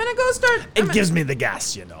 I'm gonna go start. It gives me the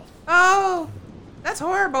gas, you know. Oh, that's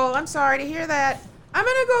horrible. I'm sorry to hear that. I'm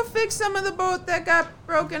gonna go fix some of the boat that got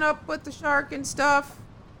broken up with the shark and stuff.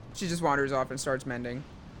 She just wanders off and starts mending.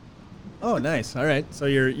 Oh, nice. All right. So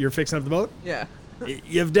you're fixing up the boat? Yeah.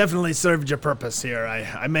 You've definitely served your purpose here.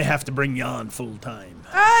 I may have to bring you on full time.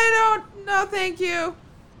 I don't know, thank you.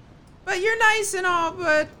 But you're nice and all,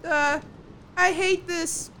 but I hate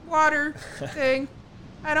this water thing.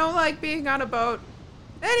 I don't like being on a boat.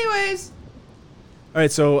 Anyways. All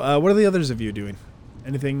right, so what are the others of you doing?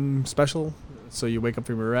 Anything special? So you wake up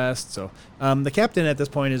from your rest. So the captain at this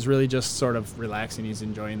point is really just sort of relaxing. He's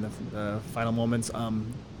enjoying the final moments.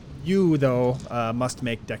 You, though, must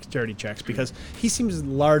make dexterity checks because he seems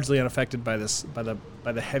largely unaffected by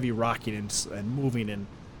the heavy rocking and moving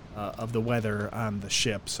of the weather on the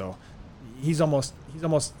ship. So he's almost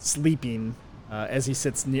sleeping as he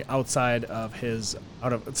sits outside of his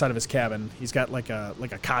cabin. He's got like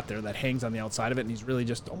a cot there that hangs on the outside of it, and he's really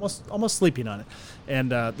just almost sleeping on it.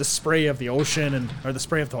 And the spray of the ocean the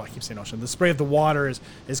spray of the water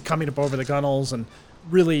is coming up over the gunnels and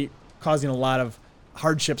really causing a lot of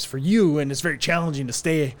hardships for you, and it's very challenging to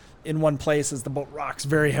stay in one place as the boat rocks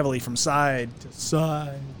very heavily from side to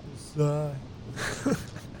side to side.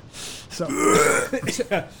 So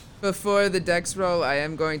before the dex roll, I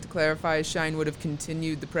am going to clarify Shine would have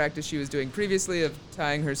continued the practice she was doing previously of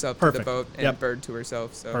tying herself to the boat and bird to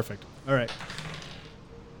herself. So perfect. All right.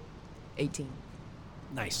 18.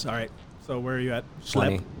 Nice. All right. So where are you at?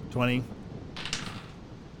 20. 20.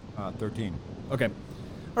 13. Okay.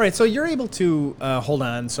 All right, so you're able to hold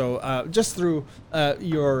on. So just through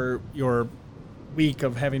your week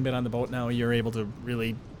of having been on the boat now, you're able to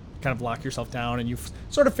really kind of lock yourself down, and you've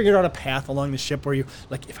sort of figured out a path along the ship where you,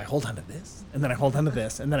 like, if I hold on to this, and then I hold on to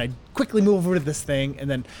this, and then I quickly move over to this thing, and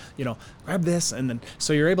then, grab this, and then,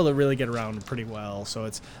 so you're able to really get around pretty well. So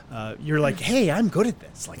it's, you're like, hey, I'm good at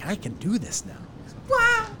this. Like, I can do this now.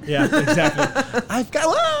 Wow. Yeah, exactly. I've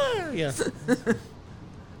got, yeah.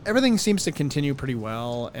 Everything seems to continue pretty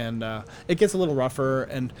well, and it gets a little rougher,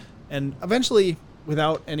 and eventually,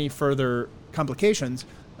 without any further complications,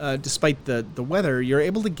 despite the weather, you're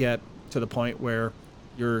able to get to the point where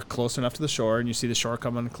you're close enough to the shore, and you see the shore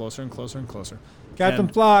coming closer and closer and closer. Captain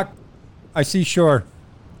And- Flock, I see shore.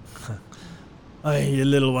 Hey, you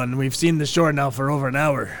little one. We've seen the shore now for over an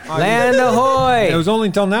hour. Land ahoy! It was only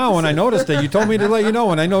until now when I noticed it. You told me to let you know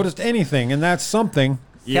when I noticed anything, and that's something.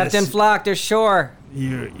 Captain Flock, there's shore.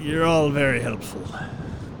 You're all very helpful.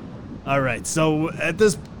 All right, so at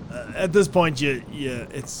this point,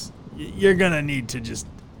 you're gonna need to just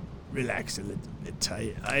relax a little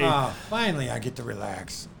bit. Finally I get to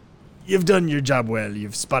relax. You've done your job well.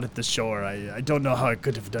 You've spotted the shore. I don't know how I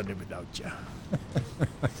could have done it without you.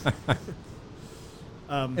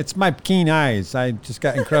 It's my keen eyes. I just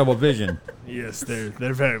got incredible vision. Yes, they're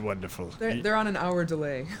very wonderful. They're on an hour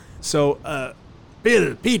delay. So,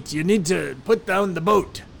 Bill, Pete, you need to put down the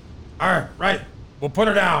boat. Right. We'll put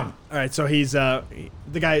her down. All right, so he's the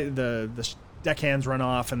guy. The deckhands run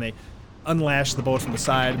off and they unlash the boat from the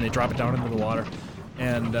side and they drop it down into the water.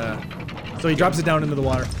 And so he drops it down into the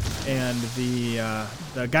water, and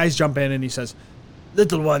the guys jump in and he says,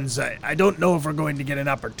 "Little ones, I don't know if we're going to get an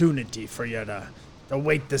opportunity for you to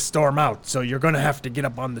wait this storm out. So you're going to have to get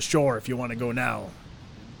up on the shore if you want to go now.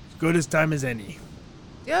 As good as time as any.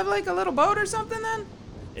 Do you have like a little boat or something then?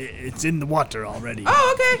 It's in the water already."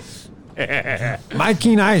 Oh, okay. My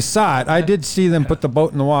keen eyes saw it. I did see them put the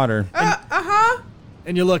boat in the water.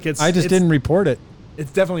 And you look, I just didn't report it.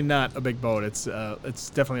 It's definitely not a big boat. It's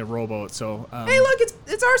definitely a rowboat. So Hey, look,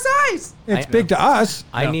 it's our size. It's big to us.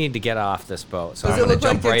 I need to get off this boat, so Does I'm it gonna look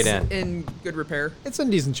jump like right it's in. good repair? It's in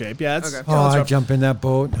decent shape. Yeah, it's Okay. Oh, I jump in that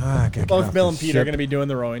boat. I gotta get both off Bill this and Pete are ship. going to be doing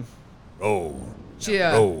the rowing. She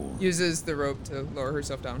uses the rope to lower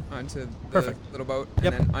herself down onto the little boat and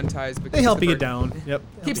Yep. then unties. But They keeps help the you get bird- down. Yep.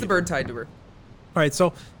 Keeps the bird tied to her. All right,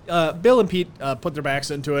 so Bill and Pete put their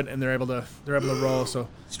backs into it, and they're able to row. So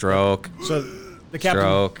Stroke. So the captain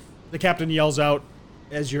Stroke. the captain yells out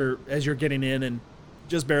as you're getting in and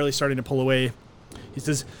just barely starting to pull away. He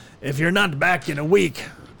says, "If you're not back in a week,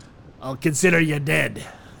 I'll consider you dead,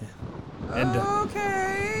 and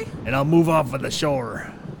Okay. and I'll move off of the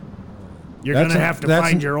shore. You're That's gonna a- have to that's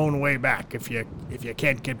find a- your own way back if you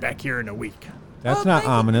can't get back here in a week." That's Well, not thank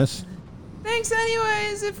you. ominous. Thanks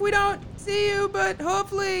anyways if we don't see you, but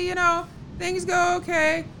hopefully, things go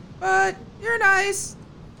okay. But you're nice.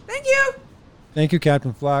 Thank you. Thank you,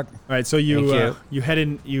 Captain Flock. All right, so you Thank you.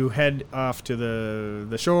 you head off to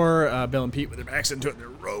the shore. Bill and Pete with their backs into it. They're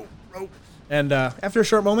row. And after a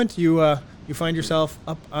short moment, you find yourself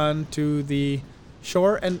up onto the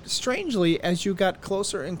shore. And strangely, as you got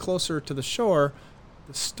closer and closer to the shore,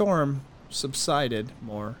 the storm subsided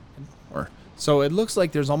more and more. So it looks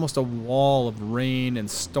like there's almost a wall of rain and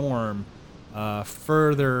storm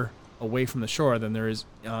further away from the shore than there is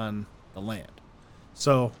on the land.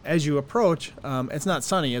 So as you approach, it's not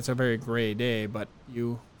sunny. It's a very gray day, but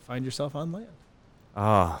you find yourself on land.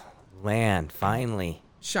 Oh, land, finally.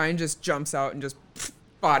 Shine just jumps out and just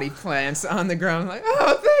body plants on the ground like,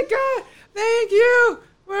 oh, thank God. Thank you.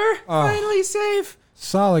 We're finally safe.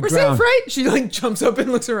 Solid We're ground. safe, right? She like jumps up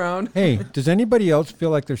and looks around. Hey, does anybody else feel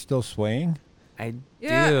like they're still swaying? I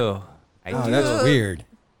Yeah. do. I Oh, do. that's weird.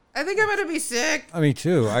 I think I'm gonna be sick. Me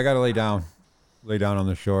too. I gotta lay down. Lay down on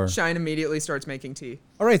the shore. Shine immediately starts making tea.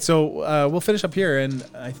 All right, so we'll finish up here, and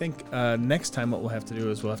I think next time what we'll have to do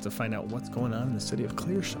is we'll have to find out what's going on in the city of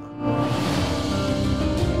Clearshaw.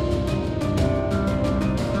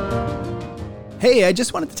 Hey, I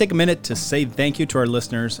just wanted to take a minute to say thank you to our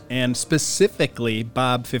listeners, and specifically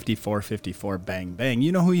Bob5454 Bang Bang.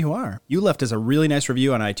 You know who you are. You left us a really nice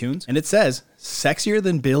review on iTunes, and it says, "Sexier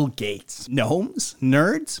than Bill Gates. Gnomes?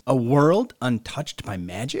 Nerds? A world untouched by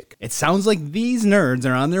magic?" It sounds like these nerds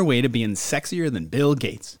are on their way to being sexier than Bill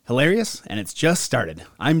Gates. Hilarious, and it's just started.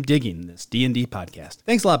 I'm digging this D&D podcast.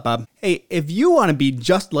 Thanks a lot, Bob. Hey, if you want to be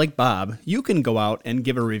just like Bob, you can go out and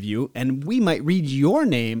give a review, and we might read your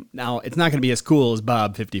name. Now, it's not going to be as cool as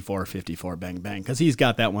Bob5454 Bang Bang, because he's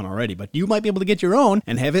got that one already, but you might be able to get your own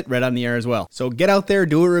and have it read on the air as well. So get out there,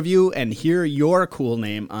 do a review, and hear your cool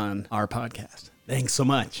name on our podcast. Thanks so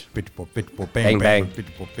much. Bang, bang.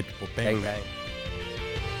 Bang, bang.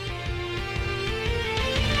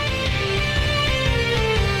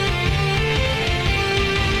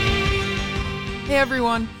 Hey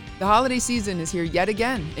everyone, the holiday season is here yet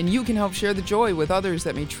again, and you can help share the joy with others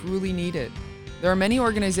that may truly need it. There are many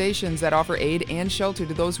organizations that offer aid and shelter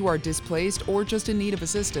to those who are displaced or just in need of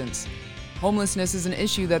assistance. Homelessness is an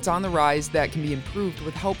issue that's on the rise that can be improved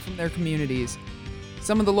with help from their communities.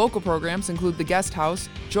 Some of the local programs include the Guest House,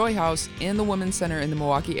 Joy House, and the Women's Center in the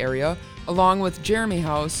Milwaukee area, along with Jeremy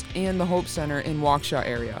House and the Hope Center in Waukesha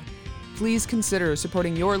area. Please consider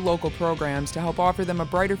supporting your local programs to help offer them a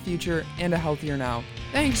brighter future and a healthier now.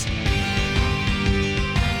 Thanks!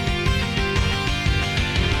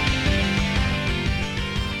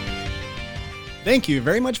 Thank you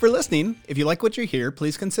very much for listening. If you like what you hear,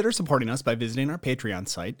 please consider supporting us by visiting our Patreon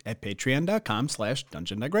site at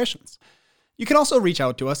patreon.com/dungeondigressions. You can also reach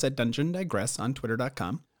out to us at dungeondigress on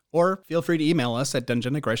twitter.com, or feel free to email us at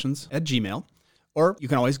dungeondigressions@gmail.com, or you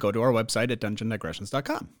can always go to our website at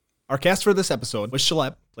dungeondigressions.com. Our cast for this episode was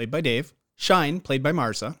Shalep, played by Dave, Shine, played by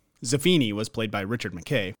Marza, Zafini was played by Richard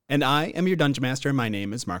McKay, and I am your Dungeon Master, and my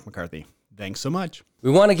name is Mark McCarthy. Thanks so much. We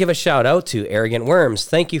want to give a shout out to Arrogant Worms.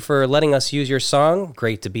 Thank you for letting us use your song,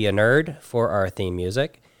 Great to Be a Nerd, for our theme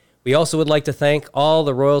music. We also would like to thank all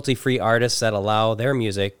the royalty-free artists that allow their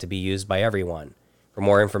music to be used by everyone. For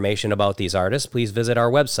more information about these artists, please visit our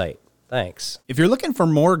website. Thanks. If you're looking for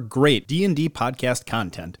more great D&D podcast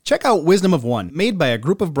content, check out Wisdom of One, made by a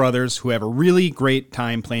group of brothers who have a really great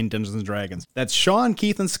time playing Dungeons & Dragons. That's Sean,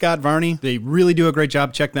 Keith, and Scott Varney. They really do a great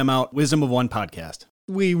job. Check them out. Wisdom of One podcast.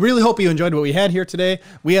 We really hope you enjoyed what we had here today.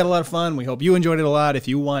 We had a lot of fun. We hope you enjoyed it a lot. If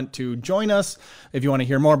you want to join us, if you want to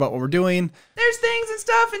hear more about what we're doing, There's things and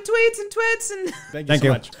stuff and tweets and twits and. thank you so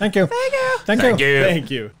much. Thank you. Thank you. Thank you.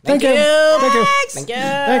 Thank you. Thank you. Thank you. Thanks. Thank you.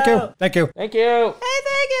 Thank you. Thank you. Thank you. Hey,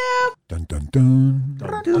 thank you. Dun dun dun.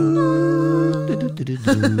 Dun,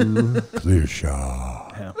 dun. Clear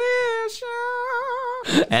shot.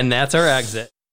 And that's our exit.